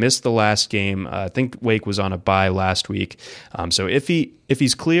injury, missed the last game. I think Wake was on a bye last week. So if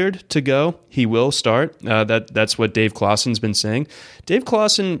he's cleared to go, he will start. That's what Dave Clawson's been saying. Dave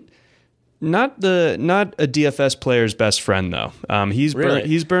Clawson, not a DFS player's best friend though. He's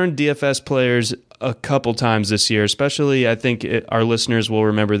burned DFS players a couple times this year, especially I think our listeners will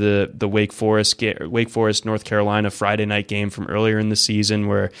remember the Wake Forest North Carolina Friday night game from earlier in the season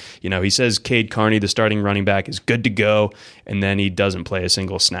where he says Cade Carney, the starting running back, is good to go, and then he doesn't play a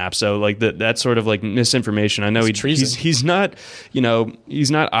single snap. So like that's sort of like misinformation. I know he's not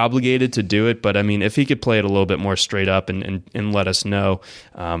he's not obligated to do it, but I mean if he could play it a little bit more straight up and let us know,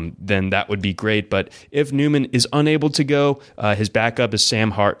 then that would be great. But if Newman is unable to go, his backup is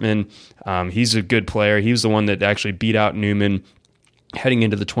Sam Hartman. He's a good player. He was the one that actually beat out Newman heading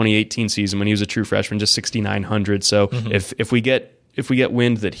into the 2018 season when he was a true freshman, just 6,900. So if we get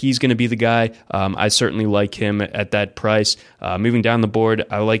wind that he's going to be the guy, I certainly like him at that price. Moving down the board,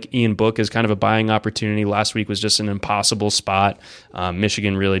 I like Ian Book as kind of a buying opportunity. Last week was just an impossible spot.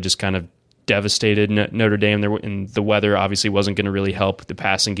 Michigan really just kind of devastated Notre Dame, and the weather obviously wasn't going to really help the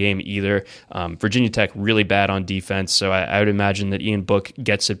passing game either. Virginia Tech really bad on defense, so I would imagine that Ian Book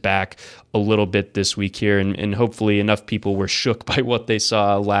gets it back a little bit this week here, and hopefully enough people were shook by what they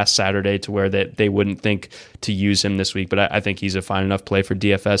saw last Saturday to where they wouldn't think to use him this week, but I think he's a fine enough play for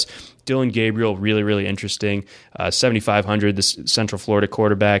DFS. Dylan Gabriel, really, really interesting. 7,500, the Central Florida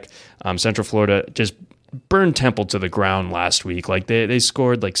quarterback. Central Florida just burned Temple to the ground last week. Like they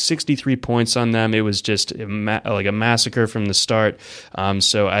scored like 63 points on them. It was just like a massacre from the start.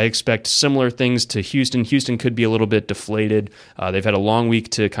 So I expect similar things to Houston. Houston could be a little bit deflated. They've had a long week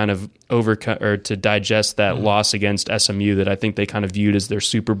to kind of to digest that loss against SMU that I think they kind of viewed as their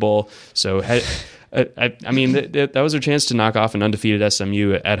Super Bowl. So I mean, that was their chance to knock off an undefeated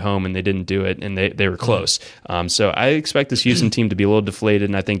SMU at home, and they didn't do it, and they were close. So I expect this Houston team to be a little deflated,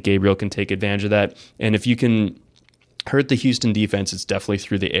 and I think Gabriel can take advantage of that. And if you can hurt the Houston defense, it's definitely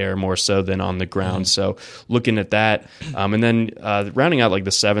through the air more so than on the ground. So looking at that, and then rounding out like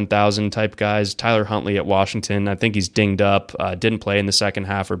the 7,000 type guys, Tyler Huntley at Washington. I think he's dinged up, didn't play in the second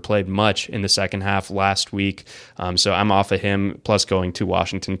half or played much in the second half last week. So I'm off of him, plus going to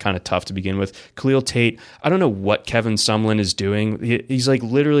Washington, kind of tough to begin with. Khalil Tate, I don't know what Kevin Sumlin is doing. He's like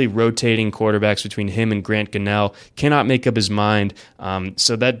literally rotating quarterbacks between him and Grant Gunnell, cannot make up his mind.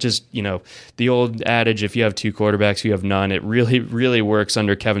 So that just, the old adage, if you have two quarterbacks, you have none. It really, really works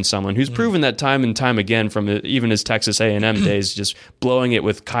under Kevin Sumlin, who's proven that time and time again from even his Texas A&M days, just blowing it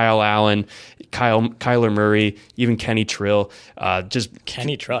with Kyle Allen, Kyler Murray, even Kenny Trill.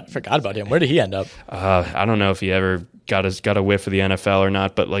 Kenny Trill, I forgot about him. Where did he end up? I don't know if he ever got a whiff of the NFL or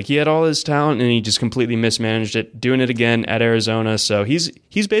not, but like he had all his talent and he just completely mismanaged it. Doing it again at Arizona, so he's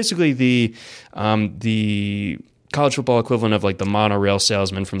basically the college football equivalent of like the monorail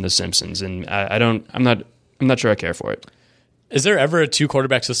salesman from The Simpsons, and I'm not sure I care for it. Is there ever a two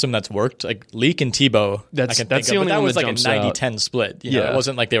quarterback system that's worked? Like Leak and Tebow, that's the only one that was like a 90-10 split. It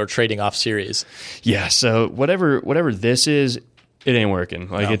wasn't like they were trading off series. Yeah, so whatever this is, it ain't working.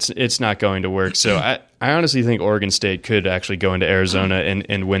 Like no. It's not going to work. So I honestly think Oregon State could actually go into Arizona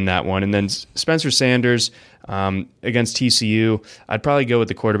and win that one. And then Spencer Sanders against TCU, I'd probably go with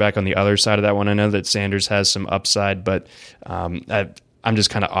the quarterback on the other side of that one. I know that Sanders has some upside, but I'm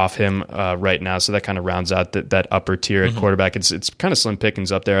just kind of off him right now, so that kind of rounds out that upper tier at quarterback. It's kind of slim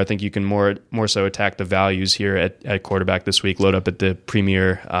pickings up there. I think you can more so attack the values here at quarterback this week. Load up at the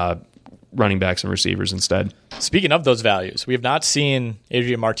premier running backs and receivers instead. Speaking of those values, we have not seen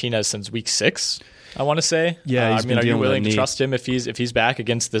Adrian Martinez since week 6. I want to say. Yeah, are you willing to trust him if he's back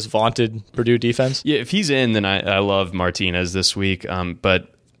against this vaunted Purdue defense? Yeah, if he's in, then I love Martinez this week.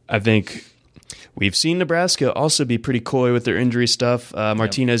 But I think we've seen Nebraska also be pretty coy with their injury stuff.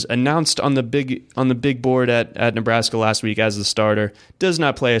 Martinez announced on the big board at Nebraska last week as the starter. Does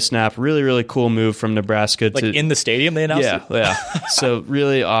not play a snap. Really, really cool move from Nebraska. In the stadium they announced it? Yeah. So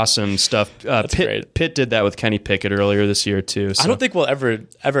really awesome stuff. That's great. Pitt did that with Kenny Pickett earlier this year too. So. I don't think we'll ever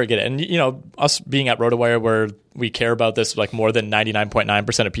get it. And us being at RotoWire where we care about this like more than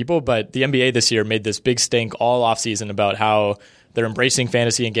 99.9% of people, but the NBA this year made this big stink all offseason about how they're embracing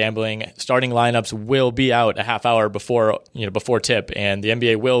fantasy and gambling. Starting lineups will be out a half hour before tip, and the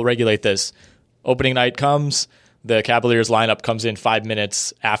NBA will regulate this. Opening night comes, the Cavaliers lineup comes in 5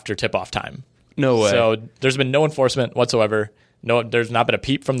 minutes after tip-off time. No way. So there's been no enforcement whatsoever. No, there's not been a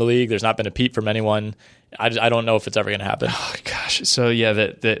peep from the league. There's not been a peep from anyone. I don't know if it's ever going to happen. Oh, gosh. So, yeah,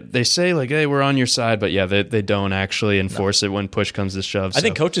 they say, like, hey, we're on your side, but, yeah, they don't actually enforce it when push comes to shove. I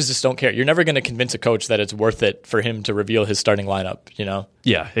think coaches just don't care. You're never going to convince a coach that it's worth it for him to reveal his starting lineup,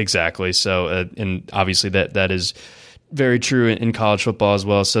 Yeah, exactly. So, and obviously that is very true in college football as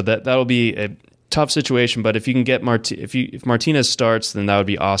well. So that'll be a tough situation, but if you can get if Martinez starts, then that would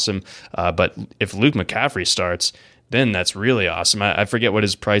be awesome. But if Luke McCaffrey starts, then that's really awesome. I forget what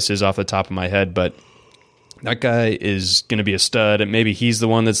his price is off the top of my head, but that guy is going to be a stud, and maybe he's the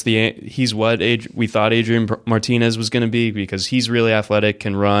one he's what we thought Adrian Martinez was going to be, because he's really athletic,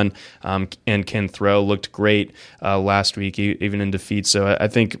 can run, and can throw. Looked great last week, even in defeat. So I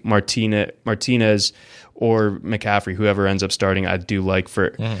think Martinez or McCaffrey, whoever ends up starting, I do like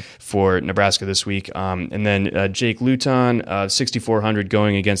for Nebraska this week. And then Jake Luton, 6,400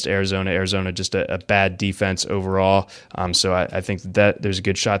 going against Arizona. Arizona just a bad defense overall. So I think that there's a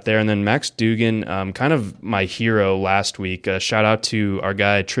good shot there. And then Max Duggan, kind of my hero last week. Shout out to our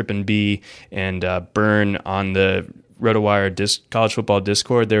guy Trippin' B and Burn on the RotoWire college football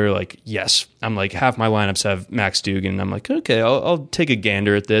Discord. They were like, yes. I'm like, half my lineups have Max Duggan. I'm like, okay, I'll take a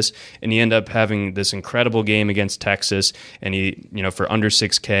gander at this. And he ended up having this incredible game against Texas. And he, for under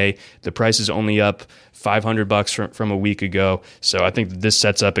 $6K, the price is only up $500 from a week ago. So I think that this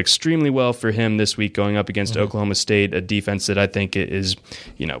sets up extremely well for him this week, going up against Oklahoma State, a defense that I think is,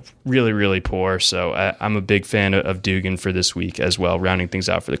 really, really poor. So I'm a big fan of Duggan for this week as well, rounding things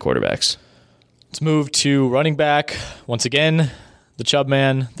out for the quarterbacks. Let's move to running back. Once again, the Tube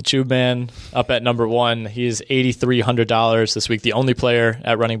Man, up at number 1. He is $8,300 this week. The only player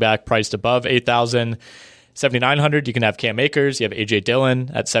at running back priced above $8,000. $7,900. You can have Cam Akers. You have A.J.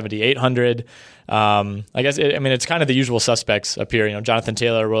 Dillon at $7,800. I guess it's kind of the usual suspects up here. Jonathan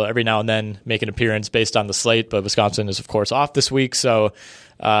Taylor will every now and then make an appearance based on the slate, but Wisconsin is of course off this week. So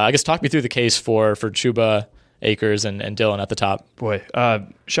I guess talk me through the case for Chuba Akers and Dillon at the top. Boy,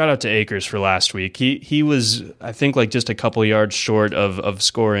 shout out to Akers for last week. He was, I think, like just a couple yards short of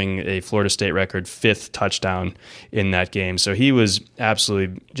scoring a Florida State record 5th touchdown in that game. So he was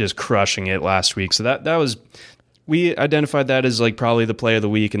absolutely just crushing it last week. So that was, we identified that as like probably the play of the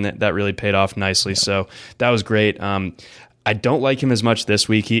week, and that really paid off nicely. Yeah. So that was great. I don't like him as much this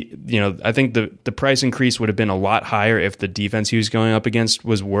week. I think the price increase would have been a lot higher if the defense he was going up against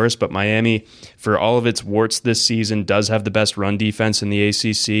was worse. But Miami, for all of its warts this season, does have the best run defense in the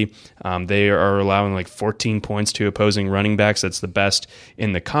ACC. They are allowing like 14 points to opposing running backs. That's the best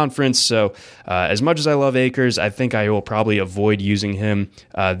in the conference. So as much as I love Akers, I think I will probably avoid using him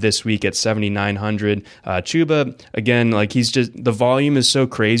this week at 7,900. Chuba, again, like he's just, the volume is so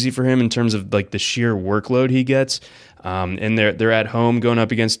crazy for him in terms of like the sheer workload he gets. And they're at home going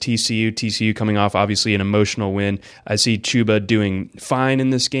up against TCU. TCU coming off obviously an emotional win. I see Chuba doing fine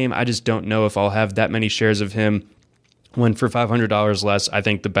in this game. I just don't know if I'll have that many shares of him. When for $500 less, I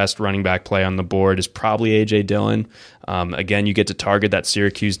think the best running back play on the board is probably A.J. Dillon. Again, you get to target that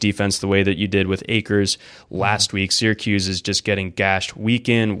Syracuse defense the way that you did with Akers last week. Syracuse is just getting gashed week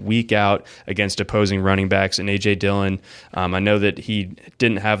in, week out against opposing running backs. And A.J. Dillon, I know that he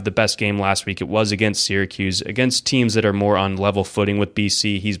didn't have the best game last week. It was against Syracuse. Against teams that are more on level footing with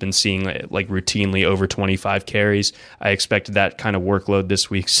BC, he's been seeing like routinely over 25 carries. I expected that kind of workload this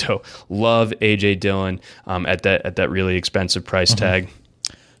week. So love A.J. Dillon at that really expensive price tag.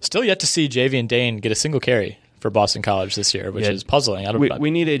 Still yet to see Javian Dane get a single carry for Boston College this year, which is puzzling.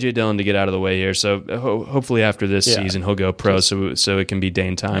 We need A.J. Dillon to get out of the way here, so hopefully after this season he'll go pro, so it can be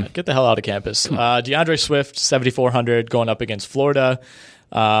Dane time. Get the hell out of campus. DeAndre Swift, 7,400, going up against Florida.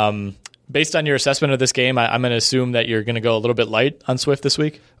 Based on your assessment of this game, I'm going to assume that you're going to go a little bit light on Swift this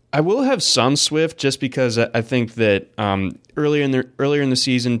week. I will have some Swift just because I think that earlier in the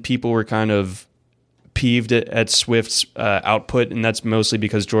season people were kind of peeved at Swift's output, and that's mostly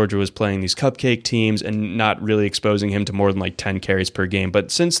because Georgia was playing these cupcake teams and not really exposing him to more than like 10 carries per game.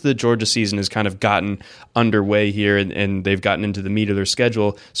 But since the Georgia season has kind of gotten underway here and they've gotten into the meat of their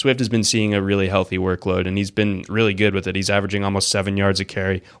schedule, Swift has been seeing a really healthy workload, and he's been really good with it. He's averaging almost 7 yards a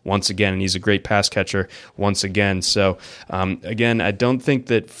carry once again, and he's a great pass catcher once again. So again, I don't think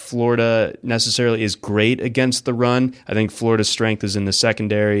that Florida necessarily is great against the run. I think Florida's strength is in the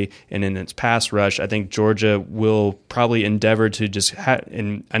secondary and in its pass rush. I think Georgia will probably endeavor to just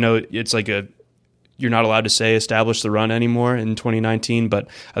and I know it's like you're not allowed to say establish the run anymore in 2019, but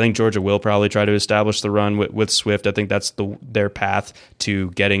I think Georgia will probably try to establish the run with Swift. I think that's their path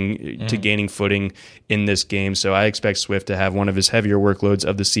to gaining footing in this game. So I expect Swift to have one of his heavier workloads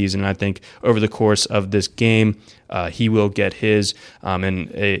of the season. I think over the course of this game, he will get his.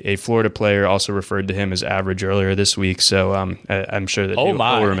 And a Florida player also referred to him as average earlier this week. So I'm sure that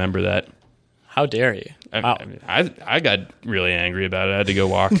he'll remember that. How dare you? Wow. I got really angry about it. I had to go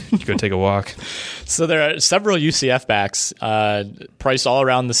take a walk. So there are several UCF backs priced all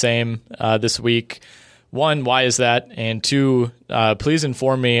around the same this week. One, why is that? And two, please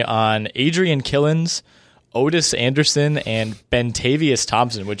inform me on Adrian Killins, Otis Anderson, and Bentavious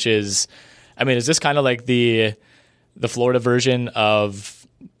Thompson, which is, is this kind of like the Florida version of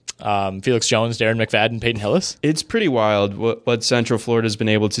Felix Jones, Darren McFadden, Peyton Hillis? It's pretty wild what Central Florida has been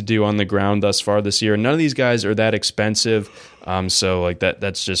able to do on the ground thus far this year. None of these guys are that expensive, so like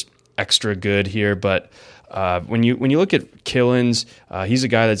that's just extra good here. But when you look at Killins, he's a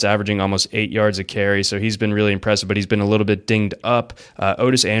guy that's averaging almost 8 yards a carry, so he's been really impressive, but he's been a little bit dinged up.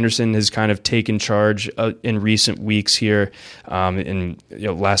 Otis Anderson has kind of taken charge in recent weeks here.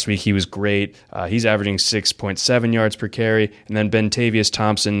 Last week he was great. He's averaging 6.7 yards per carry, and then Bentavious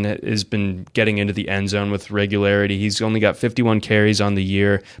Thompson has been getting into the end zone with regularity. He's only got 51 carries on the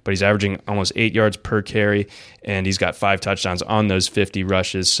year, but he's averaging almost 8 yards per carry, and he's got 5 touchdowns on those 50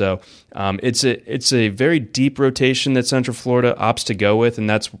 rushes. So it's a very deep rotation that Central Florida opts to go with, and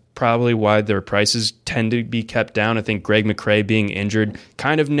that's probably why their prices tend to be kept down. I think Greg McCrae being injured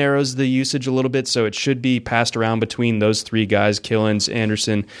kind of narrows the usage a little bit, so it should be passed around between those three guys, Killins,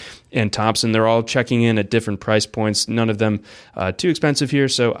 Anderson, and Thompson. They're all checking in at different price points, none of them too expensive here,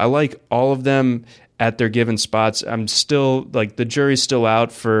 so I like all of them at their given spots. I'm still, the jury's still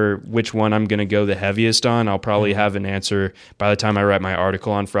out for which one I'm going to go the heaviest on. I'll probably have an answer by the time I write my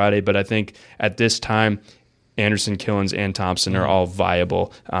article on Friday, but I think at this time, Anderson, Killins, and Thompson are all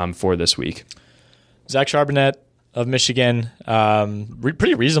viable for this week. Zach Charbonnet of Michigan,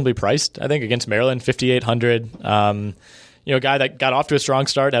 pretty reasonably priced, I think, against Maryland, 5,800. A guy that got off to a strong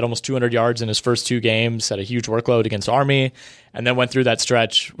start, had almost 200 yards in his first 2 games, had a huge workload against Army, and then went through that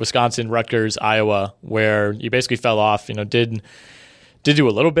stretch, Wisconsin, Rutgers, Iowa, where you basically fell off, did did do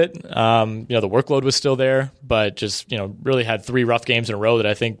a little bit. The workload was still there, but just, really had 3 rough games in a row that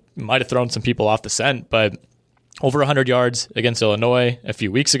I think might have thrown some people off the scent. But over 100 yards against Illinois a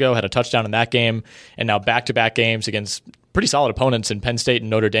few weeks ago, had a touchdown in that game, and now back-to-back games against pretty solid opponents in Penn State and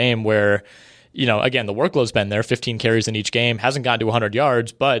Notre Dame where, again, the workload's been there, 15 carries in each game, hasn't gotten to 100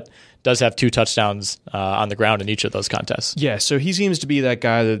 yards, but does have 2 touchdowns on the ground in each of those contests. Yeah, so he seems to be that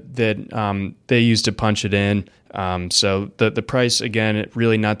guy that they use to punch it in. So the price, again,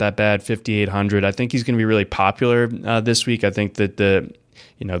 really not that bad, $5,800. I think he's going to be really popular this week. I think that the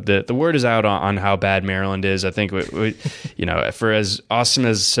word is out on how bad Maryland is. I think for as awesome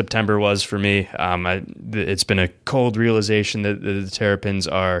as September was for me, it's been a cold realization that the Terrapins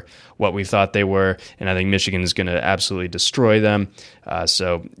are what we thought they were, and I think Michigan is going to absolutely destroy them.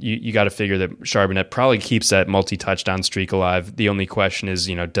 So you got to figure that Charbonnet probably keeps that multi-touchdown streak alive. The only question is,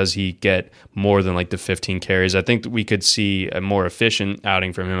 does he get more than the 15 carries? I think that we could see a more efficient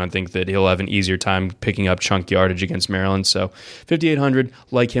outing from him. I think that he'll have an easier time picking up chunk yardage against Maryland. So 5,800,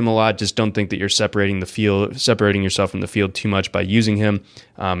 like him a lot. Just don't think that you're separating yourself from the field too much by using him.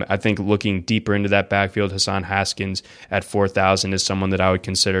 I think looking deeper into that backfield, Hassan Haskins at 4,000 is someone that I would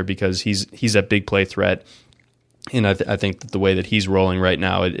consider because he's a big play threat. And I think that the way that he's rolling right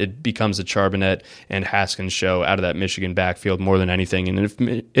now, it becomes a Charbonnet and Haskins show out of that Michigan backfield more than anything.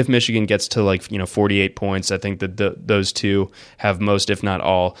 And if Michigan gets to 48 points, I think that those two have most, if not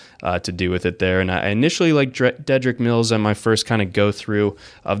all, to do with it there. And I initially liked Dedrick Mills on my first kind of go through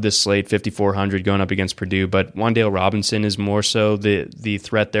of this slate, 5,400 going up against Purdue. But Wan'Dale Robinson is more so the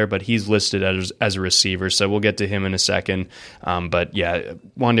threat there, but he's listed as a receiver, so we'll get to him in a second. But yeah,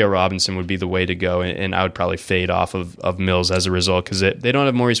 Wan'Dale Robinson would be the way to go, and I would probably fade off of Mills as a result because they don't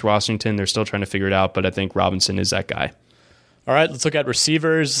have Maurice Washington. They're still trying to figure it out, but I think Robinson is that guy. All right, let's look at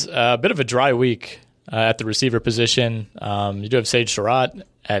receivers. A bit of a dry week at the receiver position. You do have Sage Surratt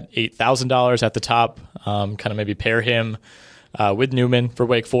at $8,000 at the top. Kind of maybe pair him with Newman for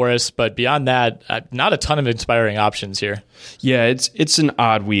Wake Forest, but beyond that, not a ton of inspiring options here. Yeah, it's an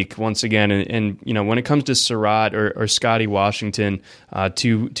odd week once again, and when it comes to Surratt or Scotty Washington,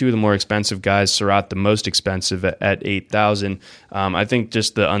 two of the more expensive guys, Surratt the most expensive at $8,000. I think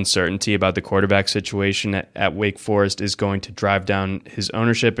just the uncertainty about the quarterback situation at Wake Forest is going to drive down his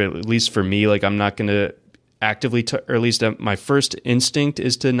ownership. At least for me, I'm not going to actively, or at least my first instinct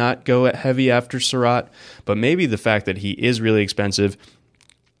is to not go heavy after Surratt, but maybe the fact that he is really expensive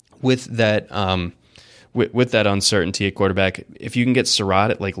with that with that uncertainty at quarterback, if you can get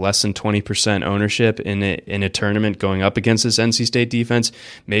Surratt at less than 20% ownership in a tournament going up against this NC State defense,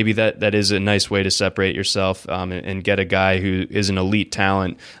 maybe that is a nice way to separate yourself and get a guy who is an elite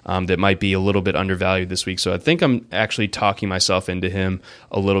talent that might be a little bit undervalued this week. So I think I'm actually talking myself into him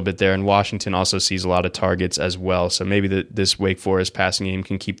a little bit there. And Washington also sees a lot of targets as well. So maybe this Wake Forest passing game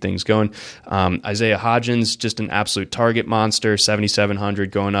can keep things going. Isaiah Hodgins, just an absolute target monster,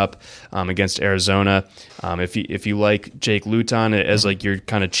 7,700 going up against Arizona. If you like Jake Luton as your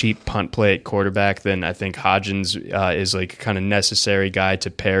kind of cheap punt play at quarterback, then I think Hodgins is kind of necessary guy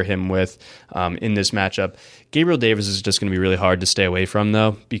to pair him with in this matchup. Gabriel Davis is just going to be really hard to stay away from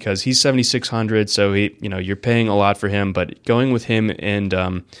though, because he's 7,600. So you're paying a lot for him, but going with him and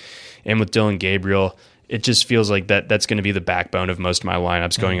with Dylan Gabriel, it just feels like that's going to be the backbone of most of my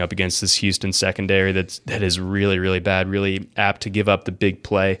lineups going up against this Houston secondary that is really, really bad, really apt to give up the big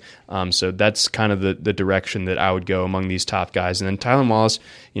play. So that's kind of the direction that I would go among these top guys. And then Tylan Wallace,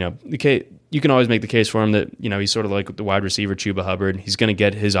 you can always make the case for him that he's sort of like the wide receiver Chuba Hubbard. He's going to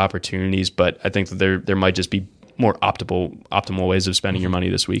get his opportunities, but I think that there might just be more optimal ways of spending your money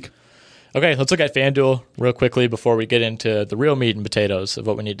this week. Okay, let's look at FanDuel real quickly before we get into the real meat and potatoes of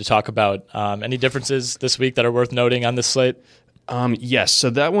what we need to talk about. Any differences this week that are worth noting on this slate? Yes, so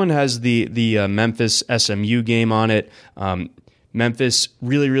that one has the Memphis SMU game on it. Memphis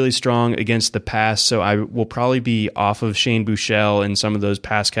really, really strong against the pass, so I will probably be off of Shane Buechele and some of those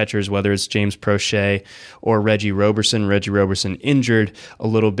pass catchers, whether it's James Prochet or Reggie Roberson. Reggie Roberson injured a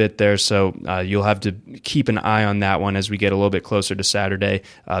little bit there, so you'll have to keep an eye on that one as we get a little bit closer to Saturday.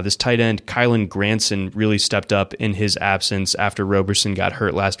 This tight end, Kylan Granson, really stepped up in his absence after Roberson got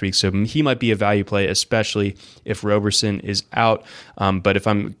hurt last week, so he might be a value play, especially if Roberson is out. But if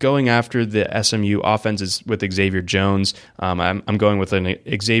I'm going after the SMU offenses with Xavier Jones, I'm going with an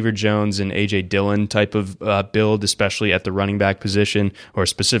Xavier Jones and A.J. Dillon type of build, especially at the running back position, or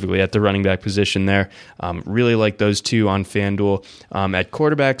specifically at the running back position there. Really like those two on FanDuel. At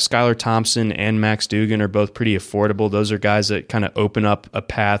quarterback, Skylar Thompson and Max Duggan are both pretty affordable. Those are guys that kind of open up a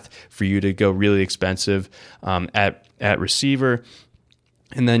path for you to go really expensive. At receiver,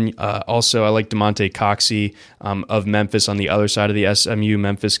 And then also I like DeMonte Coxey of Memphis on the other side of the SMU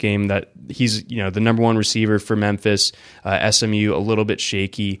Memphis game. That he's the number one receiver for Memphis. SMU a little bit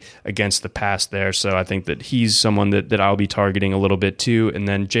shaky against the pass there, so I think that he's someone that I'll be targeting a little bit too. And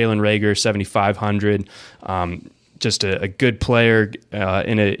then Jalen Reagor 7,500, just a good player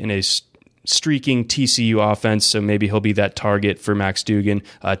in a streaking TCU offense, so maybe he'll be that target for Max Duggan.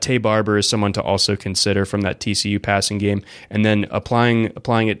 Tay Barber is someone to also consider from that TCU passing game. And then applying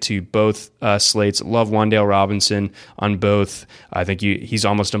it to both slates, love Wan'Dale Robinson on both. I think he's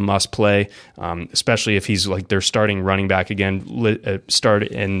almost a must play, especially if he's like their starting running back again,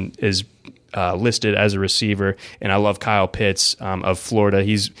 is listed as a receiver. And I love Kyle Pitts of Florida.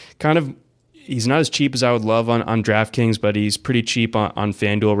 He's not as cheap as I would love on DraftKings, but he's pretty cheap on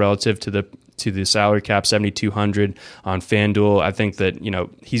FanDuel relative to the salary cap, $7,200 on FanDuel. I think that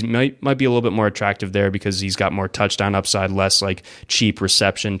he might be a little bit more attractive there because he's got more touchdown upside, less like cheap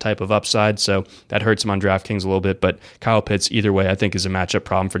reception type of upside. So that hurts him on DraftKings a little bit. But Kyle Pitts, either way, I think is a matchup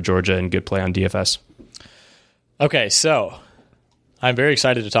problem for Georgia and good play on DFS. Okay, so I'm very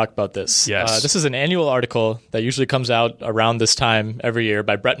excited to talk about this. Yes. This is an annual article that usually comes out around this time every year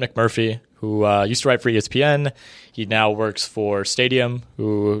by Brett McMurphy, who used to write for ESPN. He now works for Stadium,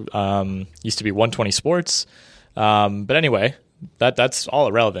 who used to be 120 Sports. But anyway, that's all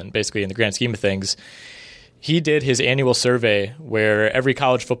irrelevant, basically, in the grand scheme of things. He did his annual survey where every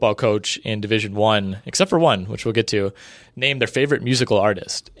college football coach in Division I, except for one, which we'll get to, named their favorite musical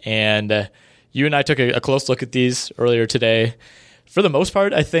artist. And you and I took a close look at these earlier today. For the most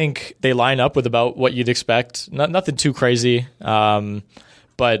part, I think they line up with about what you'd expect. Nothing too crazy.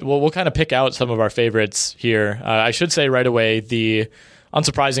 But we'll kind of pick out some of our favorites here. I should say right away, the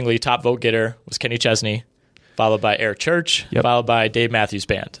unsurprisingly top vote getter was Kenny Chesney, followed by Eric Church, followed by Dave Matthews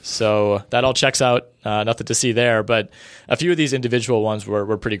Band. So that all checks out. Nothing to see there, but a few of these individual ones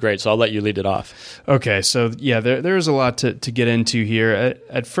were pretty great, so I'll let you lead it off. Okay, so yeah, there's a lot to get into here.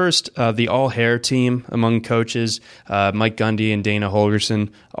 At first, the all-hair team among coaches, Mike Gundy and Dana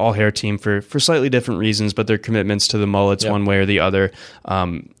Holgerson, all-hair team for slightly different reasons, but their commitments to the mullets one way or the other,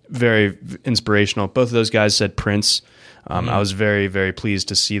 very inspirational. Both of those guys said Prince. I was very, very pleased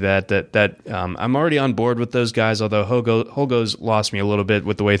to see that I'm already on board with those guys, although Holgo's lost me a little bit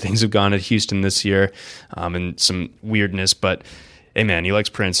with the way things have gone at Houston this year, and some weirdness, but hey man, he likes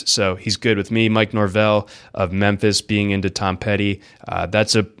Prince, so he's good with me. Mike Norvell of Memphis being into Tom Petty,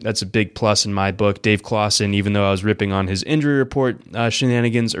 that's a big plus in my book. Dave Clawson, even though I was ripping on his injury report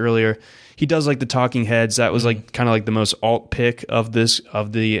shenanigans earlier, he does like the Talking Heads. That was like kind of like the most alt pick of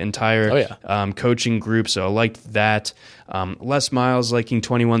the entire coaching group. So I liked that. Les Miles liking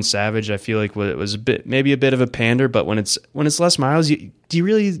 21 Savage. I feel like it was maybe a bit of a pander, but when it's Les Miles, do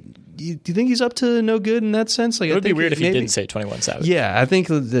you think he's up to no good in that sense? Like, it would be weird if he didn't say 21 Savage. Yeah, I think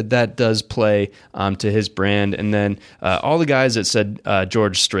that does play to his brand. And then all the guys that said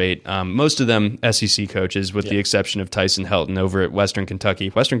George Strait, most of them SEC coaches, with the exception of Tyson Helton over at Western Kentucky.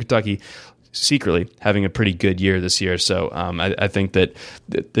 Western Kentucky secretly having a pretty good year this year. So I think that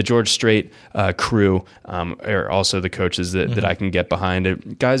the George Strait crew are also the coaches that I can get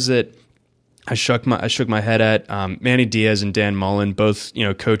behind. Guys that I shook my head at, Manny Diaz and Dan Mullen, both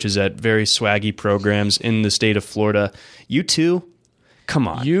coaches at very swaggy programs in the state of Florida. You too. Come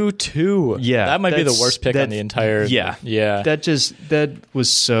on. You too. Yeah. That might be the worst pick on the entire... Yeah. Yeah. That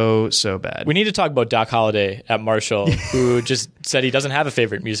was so bad. We need to talk about Doc Holliday at Marshall, who just said he doesn't have a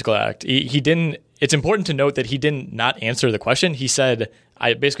favorite musical act. He didn't... It's important to note that he didn't not answer the question. He said,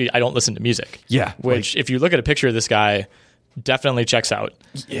 I don't listen to music. Yeah. Which, if you look at a picture of this guy, definitely checks out.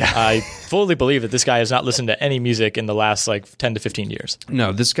 Yeah. I fully believe that this guy has not listened to any music in the last 10 to 15 years.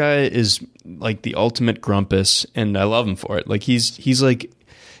 No, this guy is like the ultimate grumpus, and I love him for it. Like he's like,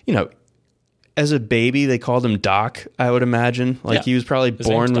 as a baby they called him Doc, I would imagine. Like he was probably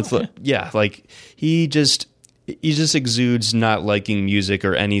born with like he just exudes not liking music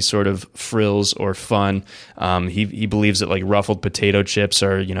or any sort of frills or fun. He believes that like ruffled potato chips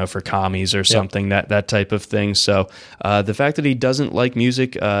are, for commies or something, that type of thing. So the fact that he doesn't like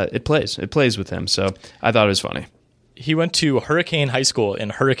music, it plays with him. So I thought it was funny. He went to Hurricane High School in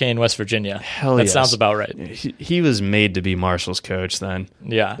Hurricane, West Virginia. Hell yes. That sounds about right. He was made to be Marshall's coach then.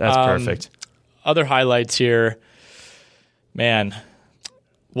 Yeah. That's perfect. Other highlights here. Man,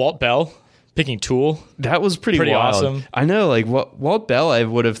 Walt Bell picking Tool. That was pretty wild. Awesome. I know, like Walt Bell, I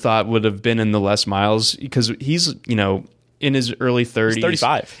would have thought would have been in the Les Miles because he's, in his early 30s. He's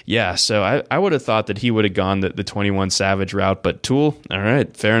 35. Yeah, so I would have thought that he would have gone the 21 Savage route, but Tool, all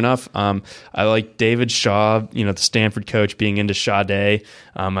right, fair enough. I like David Shaw, the Stanford coach, being into Sade.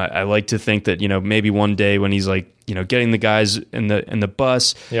 I like to think that, maybe one day when he's like, getting the guys in the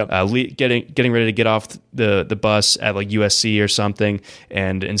bus, getting ready to get off the bus at like USC or something,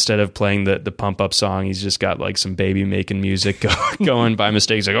 and instead of playing the pump up song, he's just got like some baby making music going by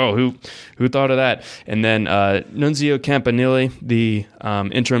mistake. He's like, oh, who thought of that? And then Nunzio Campanile, the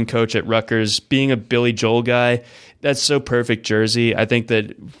interim coach at Rutgers, being a Billy Joel guy. That's so perfect Jersey. I think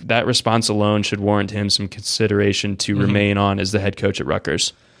that response alone should warrant him some consideration to remain on as the head coach at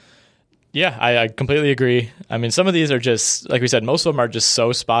Rutgers. Yeah, I completely agree. I mean, some of these are just, like we said, most of them are just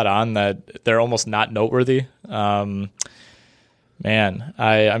so spot on that they're almost not noteworthy. I'm kind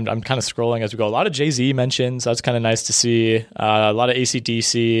of scrolling as we go. A lot of Jay-Z mentions. That's kind of nice to see. A lot of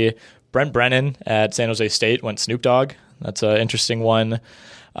AC/DC. Brent Brennan at San Jose State went Snoop Dogg. That's an interesting one.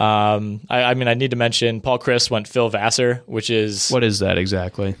 I need to mention Paul Chryst went Phil Vassar, which is... What is that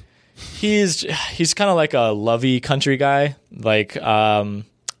exactly? He's kind of like a lovey country guy. Like,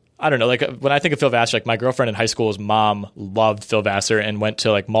 I don't know. Like when I think of Phil Vassar, like my girlfriend in high school's mom loved Phil Vassar and went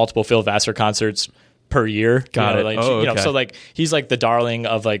to like multiple Phil Vassar concerts per year. Got it. Like, so like he's like the darling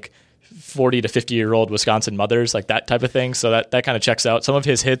of like 40 to 50-year-old Wisconsin mothers, like that type of thing. So that kind of checks out. Some of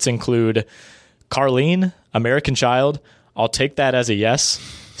his hits include Carlene, American Child, I'll Take That as a Yes,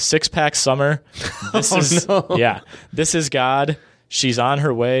 Six Pack Summer, This Is God, She's on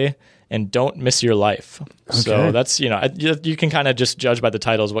Her Way, and Don't Miss Your Life. Okay. So that's, you can kind of just judge by the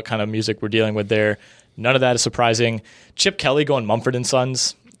titles what kind of music we're dealing with there. None of that is surprising. Chip Kelly going Mumford &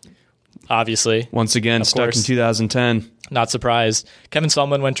 Sons, obviously. Once again, stuck in 2010. Not surprised. Kevin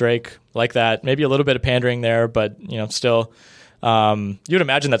Sumlin went Drake, like that. Maybe a little bit of pandering there, but, still. You would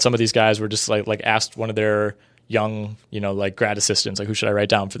imagine that some of these guys were just like asked one of their young, like grad assistants, like, who should I write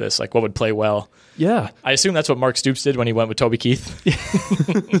down for this? Like, what would play well? Yeah. I assume that's what Mark Stoops did when he went with Toby Keith.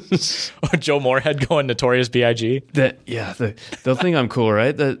 Or Joe Moorhead going Notorious B.I.G. They'll think I'm cool,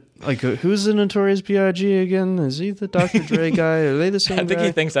 right? Who's the Notorious B.I.G. again? Is he the Dr. Dre guy? Are they the same guy? I think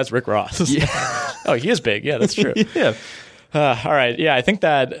he thinks that's Rick Ross. Yeah. Oh, he is big. Yeah, that's true. Yeah. All right. Yeah, I think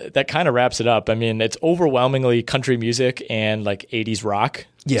that kind of wraps it up. I mean, it's overwhelmingly country music and like 80s rock.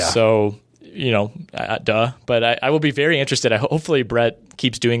 Yeah. So, duh. But I will be very interested. Hopefully Brett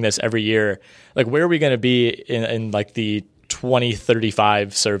keeps doing this every year. Like, where are we going to be in like the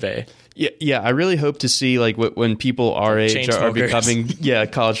 2035 survey? Yeah, I really hope to see like when people our age are becoming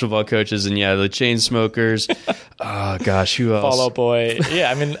college football coaches, and the chain smokers. Oh gosh, who else? Fall Out Boy.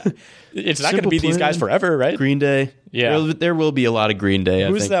 Yeah, I mean, it's not going to be these guys forever, right? Green Day. Yeah, there will be a lot of Green Day.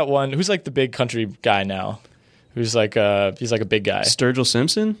 Who's that one? Who's like the big country guy now? Who's like he's like a big guy. Sturgill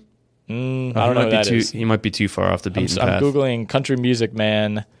Simpson. I don't know who that is. He might be too far off the beaten path. I'm googling country music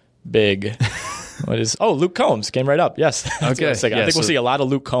man big. What is? Oh, Luke Combs came right up. Yes. Okay. I think we'll see a lot of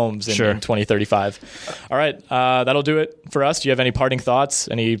Luke Combs in 2035. All right, that'll do it for us. Do you have any parting thoughts?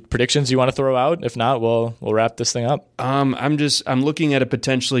 Any predictions you want to throw out? If not, we'll wrap this thing up. I'm looking at a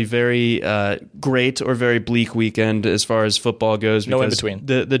potentially very great or very bleak weekend as far as football goes. No in between.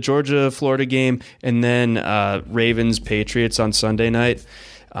 The Georgia Florida game and then Ravens Patriots on Sunday night.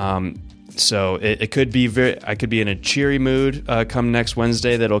 So it could be I could be in a cheery mood come next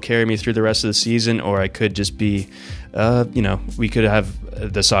Wednesday that'll carry me through the rest of the season, or I could just be, we could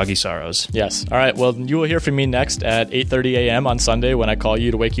have the soggy sorrows. Yes. All right. Well, you will hear from me next at 8:30 a.m. on Sunday when I call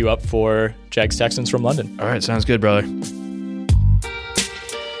you to wake you up for Jags Texans from London. All right. Sounds good, brother.